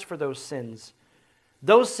price for those sins.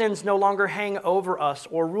 Those sins no longer hang over us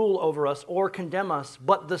or rule over us or condemn us,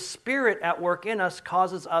 but the Spirit at work in us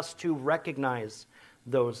causes us to recognize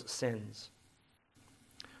those sins.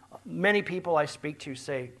 Many people I speak to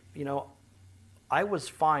say, I was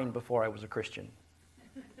fine before I was a Christian.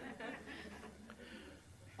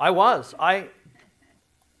 I was.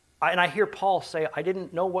 And I hear Paul say, I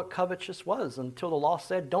didn't know what covetous was until the law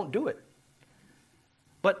said, don't do it.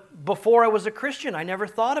 But before I was a Christian, I never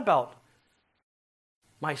thought about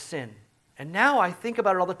my sin. And now I think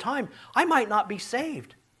about it all the time. I might not be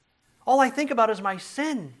saved. All I think about is my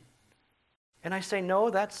sin. And I say,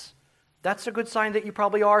 no, that's a good sign that you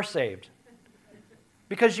probably are saved.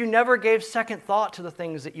 Because you never gave second thought to the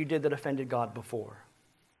things that you did that offended God before.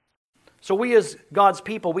 So we as God's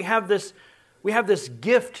people, we have this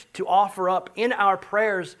gift to offer up in our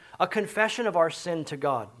prayers, a confession of our sin to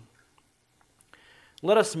God.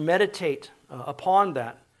 Let us meditate upon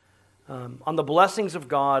that, on the blessings of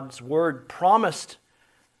God's word, promised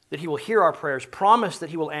that he will hear our prayers, promised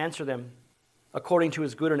that he will answer them according to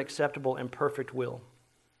his good and acceptable and perfect will.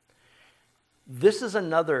 This is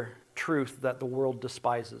another truth that the world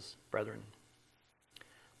despises, brethren.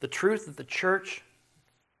 The truth that the church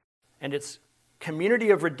and its community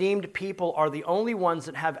of redeemed people are the only ones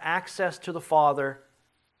that have access to the Father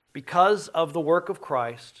because of the work of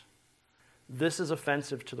Christ. This is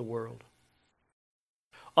offensive to the world.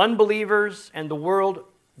 Unbelievers and the world,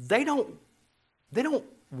 they don't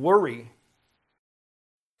worry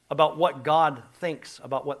about what God thinks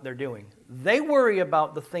about what they're doing. They worry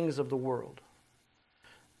about the things of the world.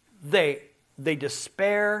 They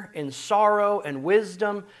despair in sorrow and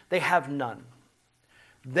wisdom. They have none.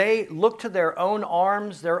 They look to their own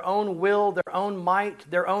arms, their own will, their own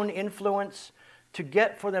might, their own influence to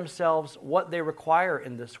get for themselves what they require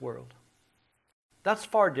in this world. That's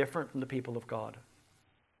far different from the people of God.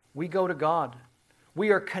 We go to God.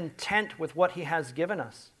 We are content with what he has given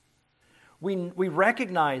us. We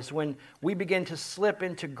recognize when we begin to slip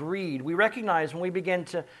into greed. We recognize when we begin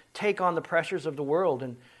to take on the pressures of the world.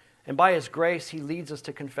 And by his grace, he leads us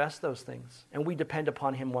to confess those things. And we depend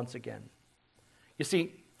upon him once again. You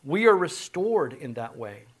see, we are restored in that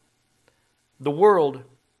way. The world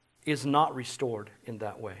is not restored in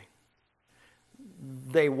that way.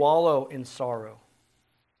 They wallow in sorrow.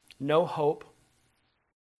 No hope,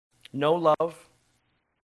 no love,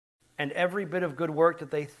 and every bit of good work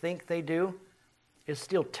that they think they do is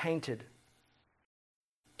still tainted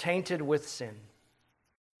with sin.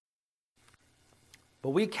 But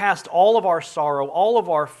we cast all of our sorrow, all of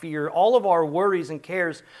our fear, all of our worries and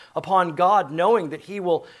cares upon God, knowing that he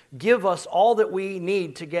will give us all that we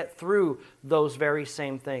need to get through those very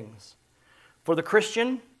same things. For the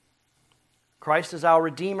Christian, Christ is our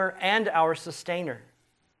Redeemer and our Sustainer,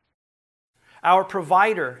 our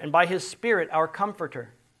Provider, and by his Spirit, our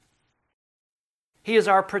Comforter. He is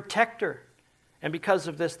our Protector, and because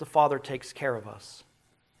of this, the Father takes care of us.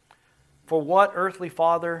 For what earthly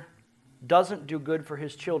father doesn't do good for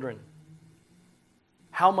his children?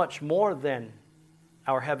 How much more then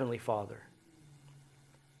our Heavenly Father?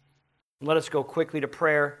 Let us go quickly to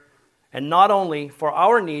prayer, and not only for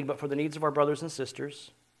our need, but for the needs of our brothers and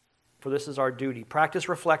sisters, for this is our duty. Practice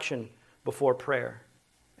reflection before prayer,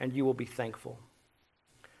 and you will be thankful.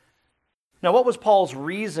 Now, what was Paul's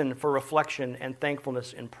reason for reflection and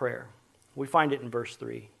thankfulness in prayer? We find it in verse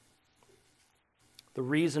 3. The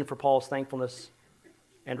reason for Paul's thankfulness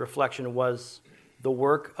and reflection was the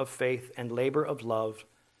work of faith and labor of love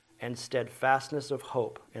and steadfastness of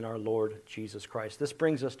hope in our Lord Jesus Christ. This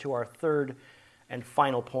brings us to our third and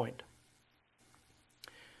final point.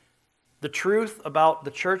 The truth about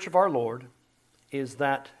the church of our Lord is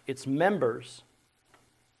that its members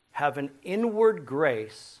have an inward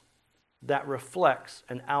grace that reflects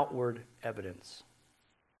an outward evidence.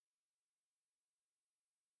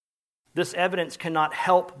 This evidence cannot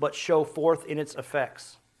help but show forth in its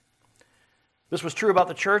effects. This was true about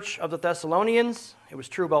the church of the Thessalonians, it was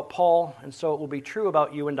true about Paul, and so it will be true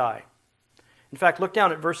about you and I. In fact, look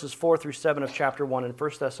down at verses 4 through 7 of chapter 1 in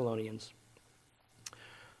 1 Thessalonians.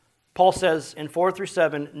 Paul says in 4 through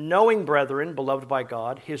 7, "Knowing, brethren, beloved by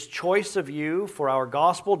God, his choice of you for our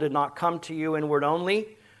gospel did not come to you in word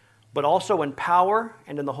only, but also in power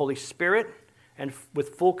and in the Holy Spirit and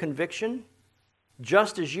with full conviction.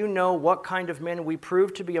 Just as you know what kind of men we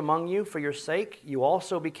proved to be among you for your sake, you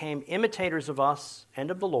also became imitators of us and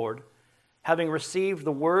of the Lord, having received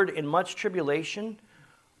the word in much tribulation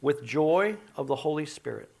with joy of the Holy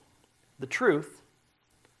Spirit." The truth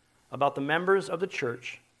about the members of the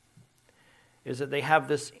church is that they have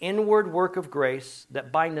this inward work of grace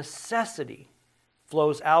that by necessity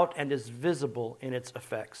flows out and is visible in its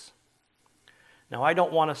effects. Now, I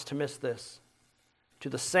don't want us to miss this. To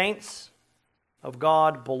the saints of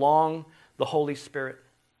God belong the Holy Spirit.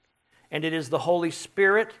 And it is the Holy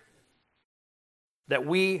Spirit that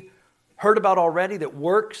we heard about already that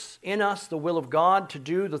works in us the will of God to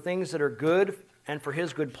do the things that are good and for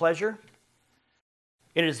His good pleasure.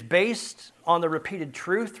 It is based on the repeated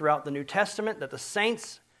truth throughout the New Testament that the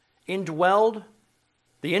saints the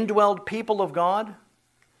indwelled people of God,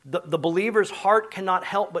 the believer's heart cannot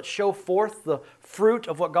help but show forth the fruit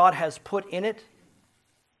of what God has put in it.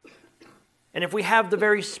 And if we have the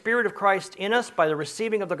very Spirit of Christ in us by the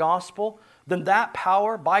receiving of the gospel, then that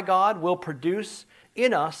power by God will produce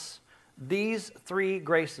in us these three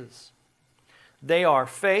graces. They are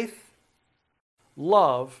faith,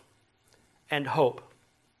 love, and hope.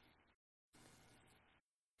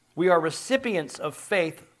 We are recipients of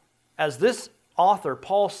faith, as this author,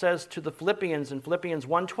 Paul, says to the Philippians in Philippians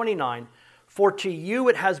 1:29, "For to you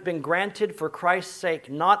it has been granted for Christ's sake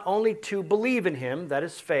not only to believe in Him," that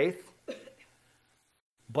is faith,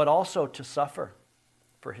 "but also to suffer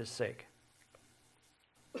for His sake."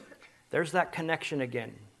 There's that connection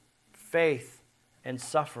again. Faith and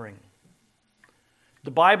suffering.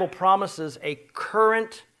 The Bible promises a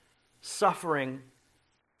current suffering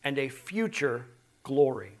and a future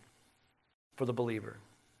glory for the believer.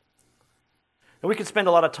 And we could spend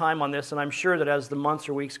a lot of time on this, and I'm sure that as the months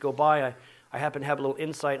or weeks go by, I happen to have a little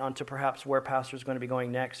insight onto perhaps where Pastor's going to be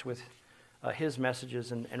going next with his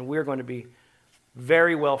messages, and we're going to be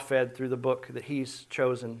very well fed through the book that he's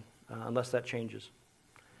chosen, unless that changes.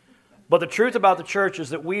 But the truth about the church is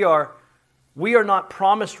that we are not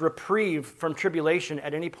promised reprieve from tribulation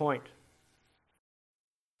at any point.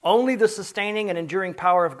 Only the sustaining and enduring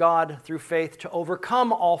power of God through faith to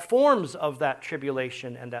overcome all forms of that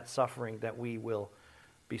tribulation and that suffering that we will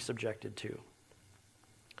be subjected to.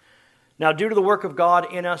 Now, due to the work of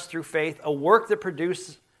God in us through faith, a work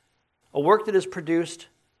that is produced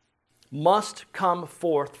must come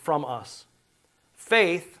forth from us.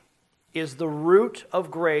 Faith is the root of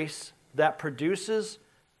grace that produces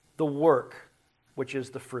the work, which is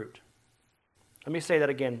the fruit. Let me say that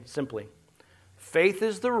again simply. Faith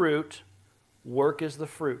is the root, work is the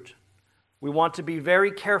fruit. We want to be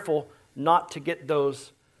very careful not to get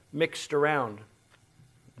those mixed around.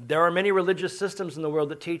 There are many religious systems in the world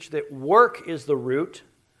that teach that work is the root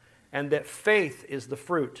and that faith is the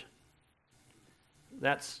fruit.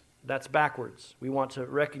 That's backwards. We want to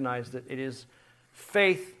recognize that it is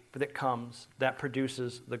faith that comes that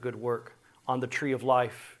produces the good work on the tree of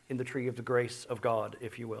life, in the tree of the grace of God,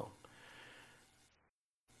 if you will.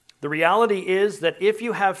 The reality is that if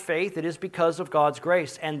you have faith, it is because of God's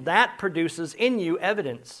grace, and that produces in you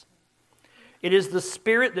evidence. It is the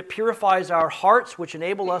Spirit that purifies our hearts, which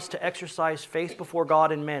enable us to exercise faith before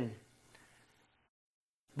God and men.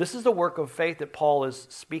 This is the work of faith that Paul is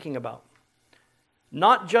speaking about.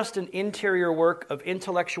 Not just an interior work of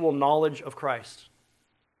intellectual knowledge of Christ,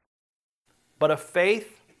 but a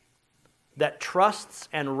faith that trusts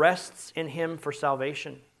and rests in Him for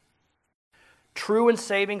salvation. True and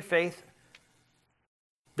saving faith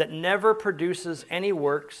that never produces any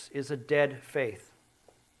works is a dead faith.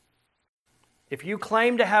 If you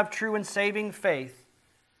claim to have true and saving faith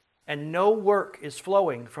and no work is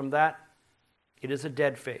flowing from that, it is a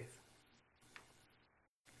dead faith.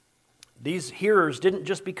 These hearers didn't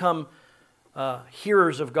just become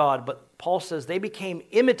hearers of God, but Paul says they became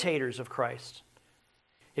imitators of Christ.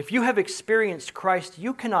 If you have experienced Christ,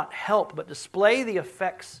 you cannot help but display the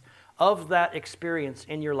effects of that experience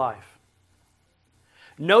in your life.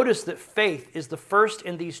 Notice that faith is the first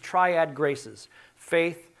in these triad graces: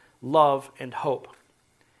 faith, love, and hope.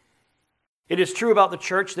 It is true about the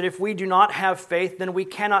church that if we do not have faith, then we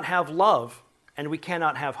cannot have love and we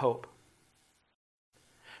cannot have hope.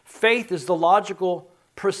 Faith is the logical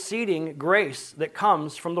preceding grace that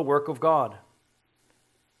comes from the work of God.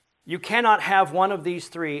 You cannot have one of these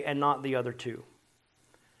three and not the other two.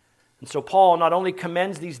 And so Paul not only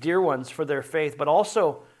commends these dear ones for their faith, but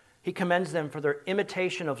also he commends them for their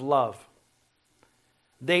imitation of love.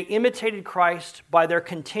 They imitated Christ by their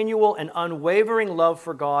continual and unwavering love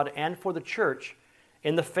for God and for the church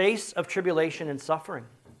in the face of tribulation and suffering.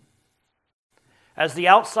 As the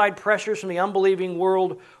outside pressures from the unbelieving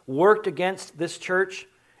world worked against this church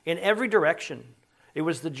in every direction, it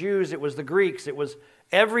was the Jews, it was the Greeks, it was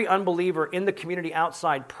every unbeliever in the community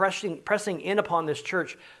outside pressing in upon this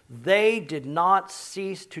church, they did not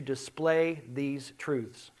cease to display these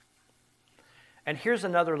truths. And here's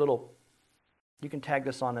another little, you can tag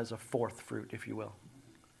this on as a fourth fruit, if you will.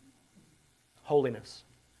 Holiness.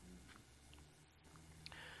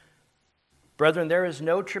 Brethren, there is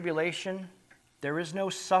no tribulation, there is no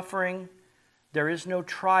suffering, there is no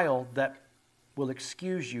trial that will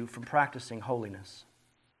excuse you from practicing holiness.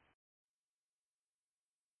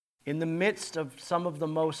 In the midst of some of the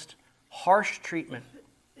most harsh treatment,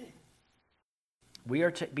 we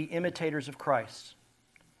are to be imitators of Christ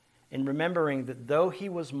in remembering that though he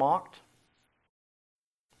was mocked,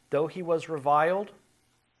 though he was reviled,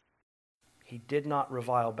 he did not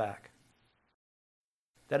revile back.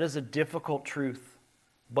 That is a difficult truth,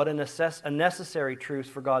 but a necessary truth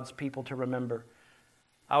for God's people to remember.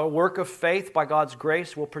 Our work of faith by God's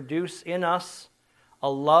grace will produce in us a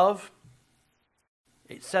love.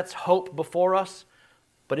 It sets hope before us,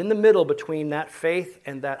 but in the middle between that faith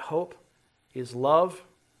and that hope is love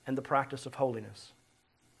and the practice of holiness.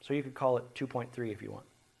 So you could call it 2.3 if you want.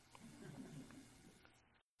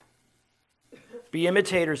 Be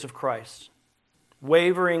imitators of Christ,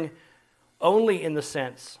 wavering only in the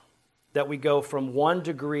sense that we go from one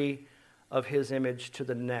degree of his image to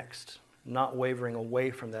the next, not wavering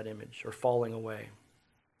away from that image or falling away.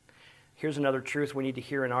 Here's another truth we need to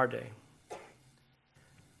hear in our day.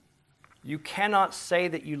 You cannot say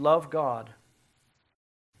that you love God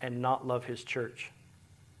and not love his church.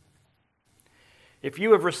 If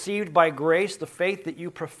you have received by grace the faith that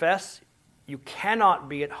you profess, you cannot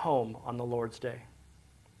be at home on the Lord's day.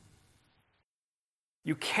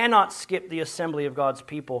 You cannot skip the assembly of God's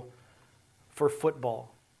people for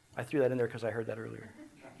football. I threw that in there because I heard that earlier.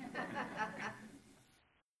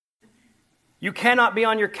 You cannot be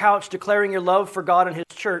on your couch declaring your love for God and his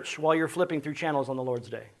church while you're flipping through channels on the Lord's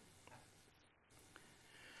day.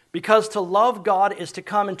 Because to love God is to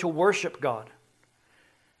come and to worship God.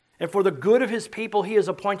 And for the good of his people, he has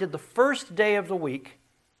appointed the first day of the week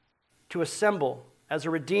to assemble as a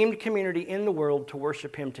redeemed community in the world to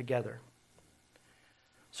worship him together.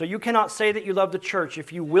 So you cannot say that you love the church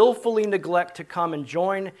if you willfully neglect to come and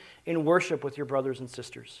join in worship with your brothers and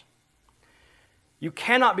sisters. You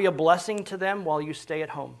cannot be a blessing to them while you stay at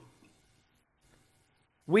home.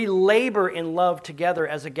 We labor in love together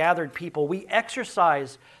as a gathered people. We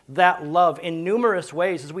exercise that love in numerous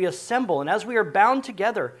ways as we assemble and as we are bound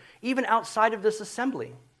together, even outside of this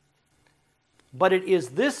assembly. But it is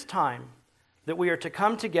this time that we are to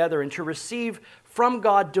come together and to receive from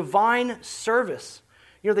God divine service.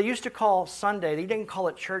 You know, they used to call Sunday, they didn't call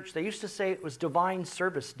it church, they used to say it was divine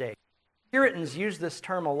service day. Puritans used this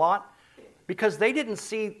term a lot because they didn't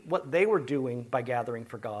see what they were doing by gathering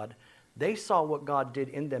for God. They saw what God did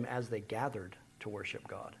in them as they gathered to worship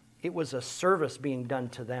God. It was a service being done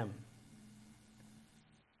to them.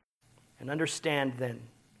 And understand then,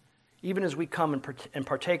 even as we come and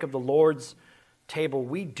partake of the Lord's table,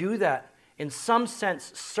 we do that in some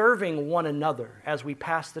sense serving one another as we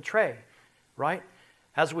pass the tray, right?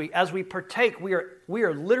 As we partake, we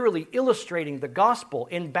are literally illustrating the gospel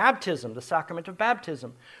in baptism, the sacrament of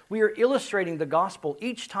baptism. We are illustrating the gospel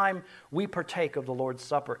each time we partake of the Lord's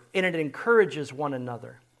Supper, and it encourages one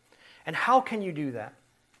another. And how can you do that?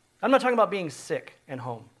 I'm not talking about being sick and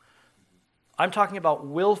home. I'm talking about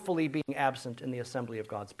willfully being absent in the assembly of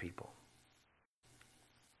God's people.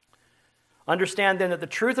 Understand then that the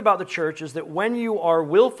truth about the church is that when you are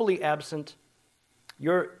willfully absent,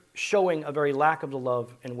 you're showing a very lack of the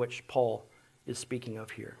love in which Paul is speaking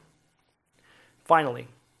of here. Finally,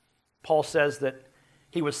 Paul says that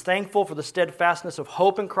he was thankful for the steadfastness of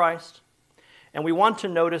hope in Christ, and we want to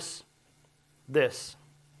notice this.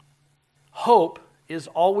 Hope is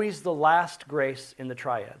always the last grace in the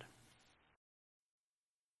triad,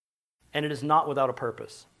 and it is not without a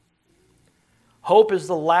purpose. Hope is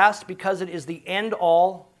the last because it is the end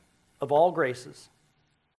all of all graces.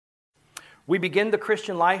 We begin the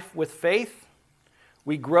Christian life with faith.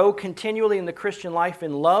 We grow continually in the Christian life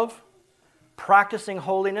in love, practicing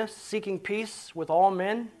holiness, seeking peace with all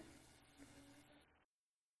men.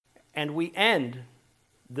 And we end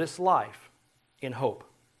this life in hope.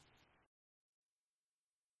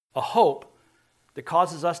 A hope that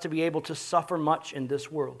causes us to be able to suffer much in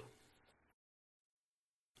this world.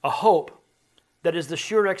 A hope that is the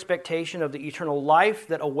sure expectation of the eternal life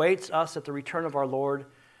that awaits us at the return of our Lord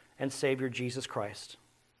and Savior Jesus Christ.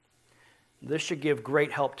 This should give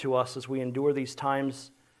great help to us as we endure these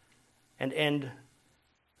times and end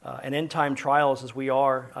time trials as we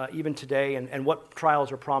are even today, and what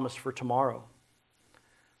trials are promised for tomorrow.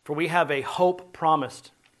 For we have a hope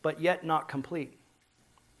promised, but yet not complete.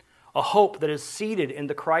 A hope that is seated in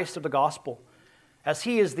the Christ of the gospel, as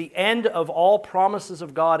he is the end of all promises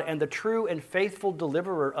of God and the true and faithful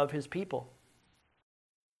deliverer of his people.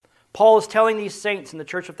 Paul is telling these saints in the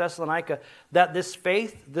church of Thessalonica that this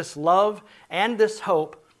faith, this love, and this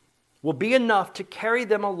hope will be enough to carry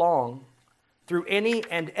them along through any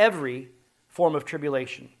and every form of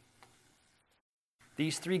tribulation.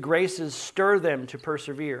 These three graces stir them to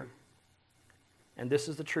persevere. And this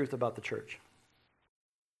is the truth about the church.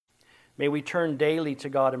 May we turn daily to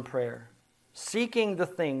God in prayer, seeking the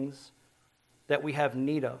things that we have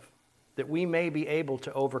need of, that we may be able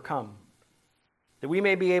to overcome, that we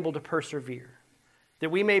may be able to persevere,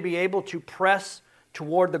 that we may be able to press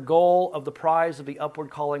toward the goal of the prize of the upward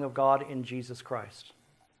calling of God in Jesus Christ.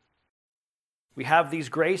 We have these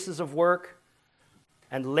graces of work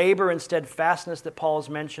and labor and steadfastness that Paul has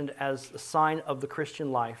mentioned as a sign of the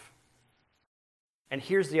Christian life. And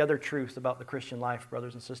here's the other truth about the Christian life,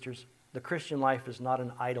 brothers and sisters. The Christian life is not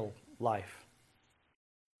an idle life.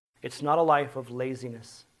 It's not a life of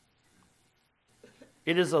laziness.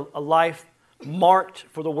 It is a life marked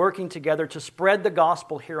for the working together to spread the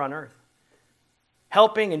gospel here on earth,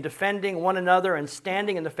 helping and defending one another and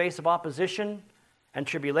standing in the face of opposition and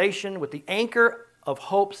tribulation with the anchor of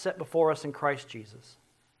hope set before us in Christ Jesus.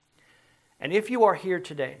 And if you are here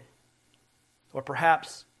today, or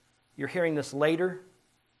perhaps you're hearing this later,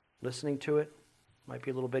 listening to it, might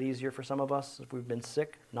be a little bit easier for some of us if we've been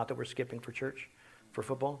sick, not that we're skipping for church, for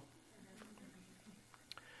football.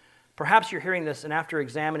 Perhaps you're hearing this and after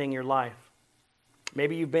examining your life,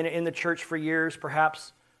 maybe you've been in the church for years,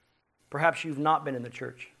 perhaps you've not been in the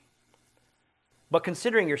church. But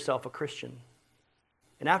considering yourself a Christian,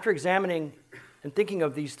 and after examining and thinking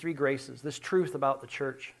of these three graces, this truth about the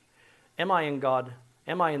church, am I in God?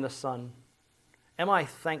 Am I in the Son? Am I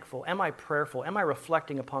thankful? Am I prayerful? Am I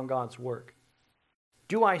reflecting upon God's work?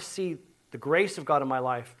 Do I see the grace of God in my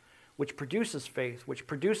life, which produces faith, which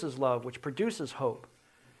produces love, which produces hope?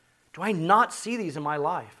 Do I not see these in my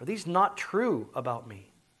life? Are these not true about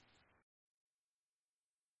me?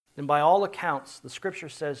 Then by all accounts, the Scripture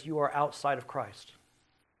says you are outside of Christ,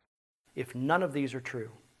 if none of these are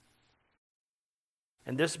true.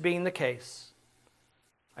 And this being the case,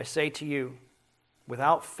 I say to you,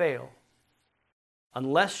 without fail,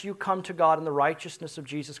 unless you come to God in the righteousness of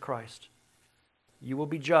Jesus Christ, you will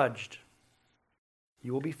be judged.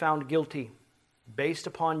 You will be found guilty based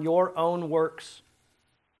upon your own works.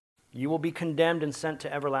 You will be condemned and sent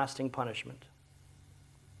to everlasting punishment.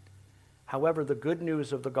 However, the good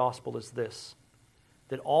news of the gospel is this,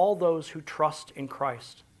 that all those who trust in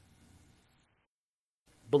Christ,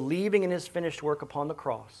 believing in his finished work upon the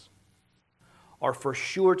cross, are for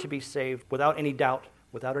sure to be saved without any doubt,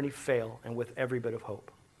 without any fail, and with every bit of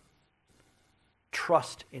hope.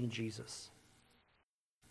 Trust in Jesus.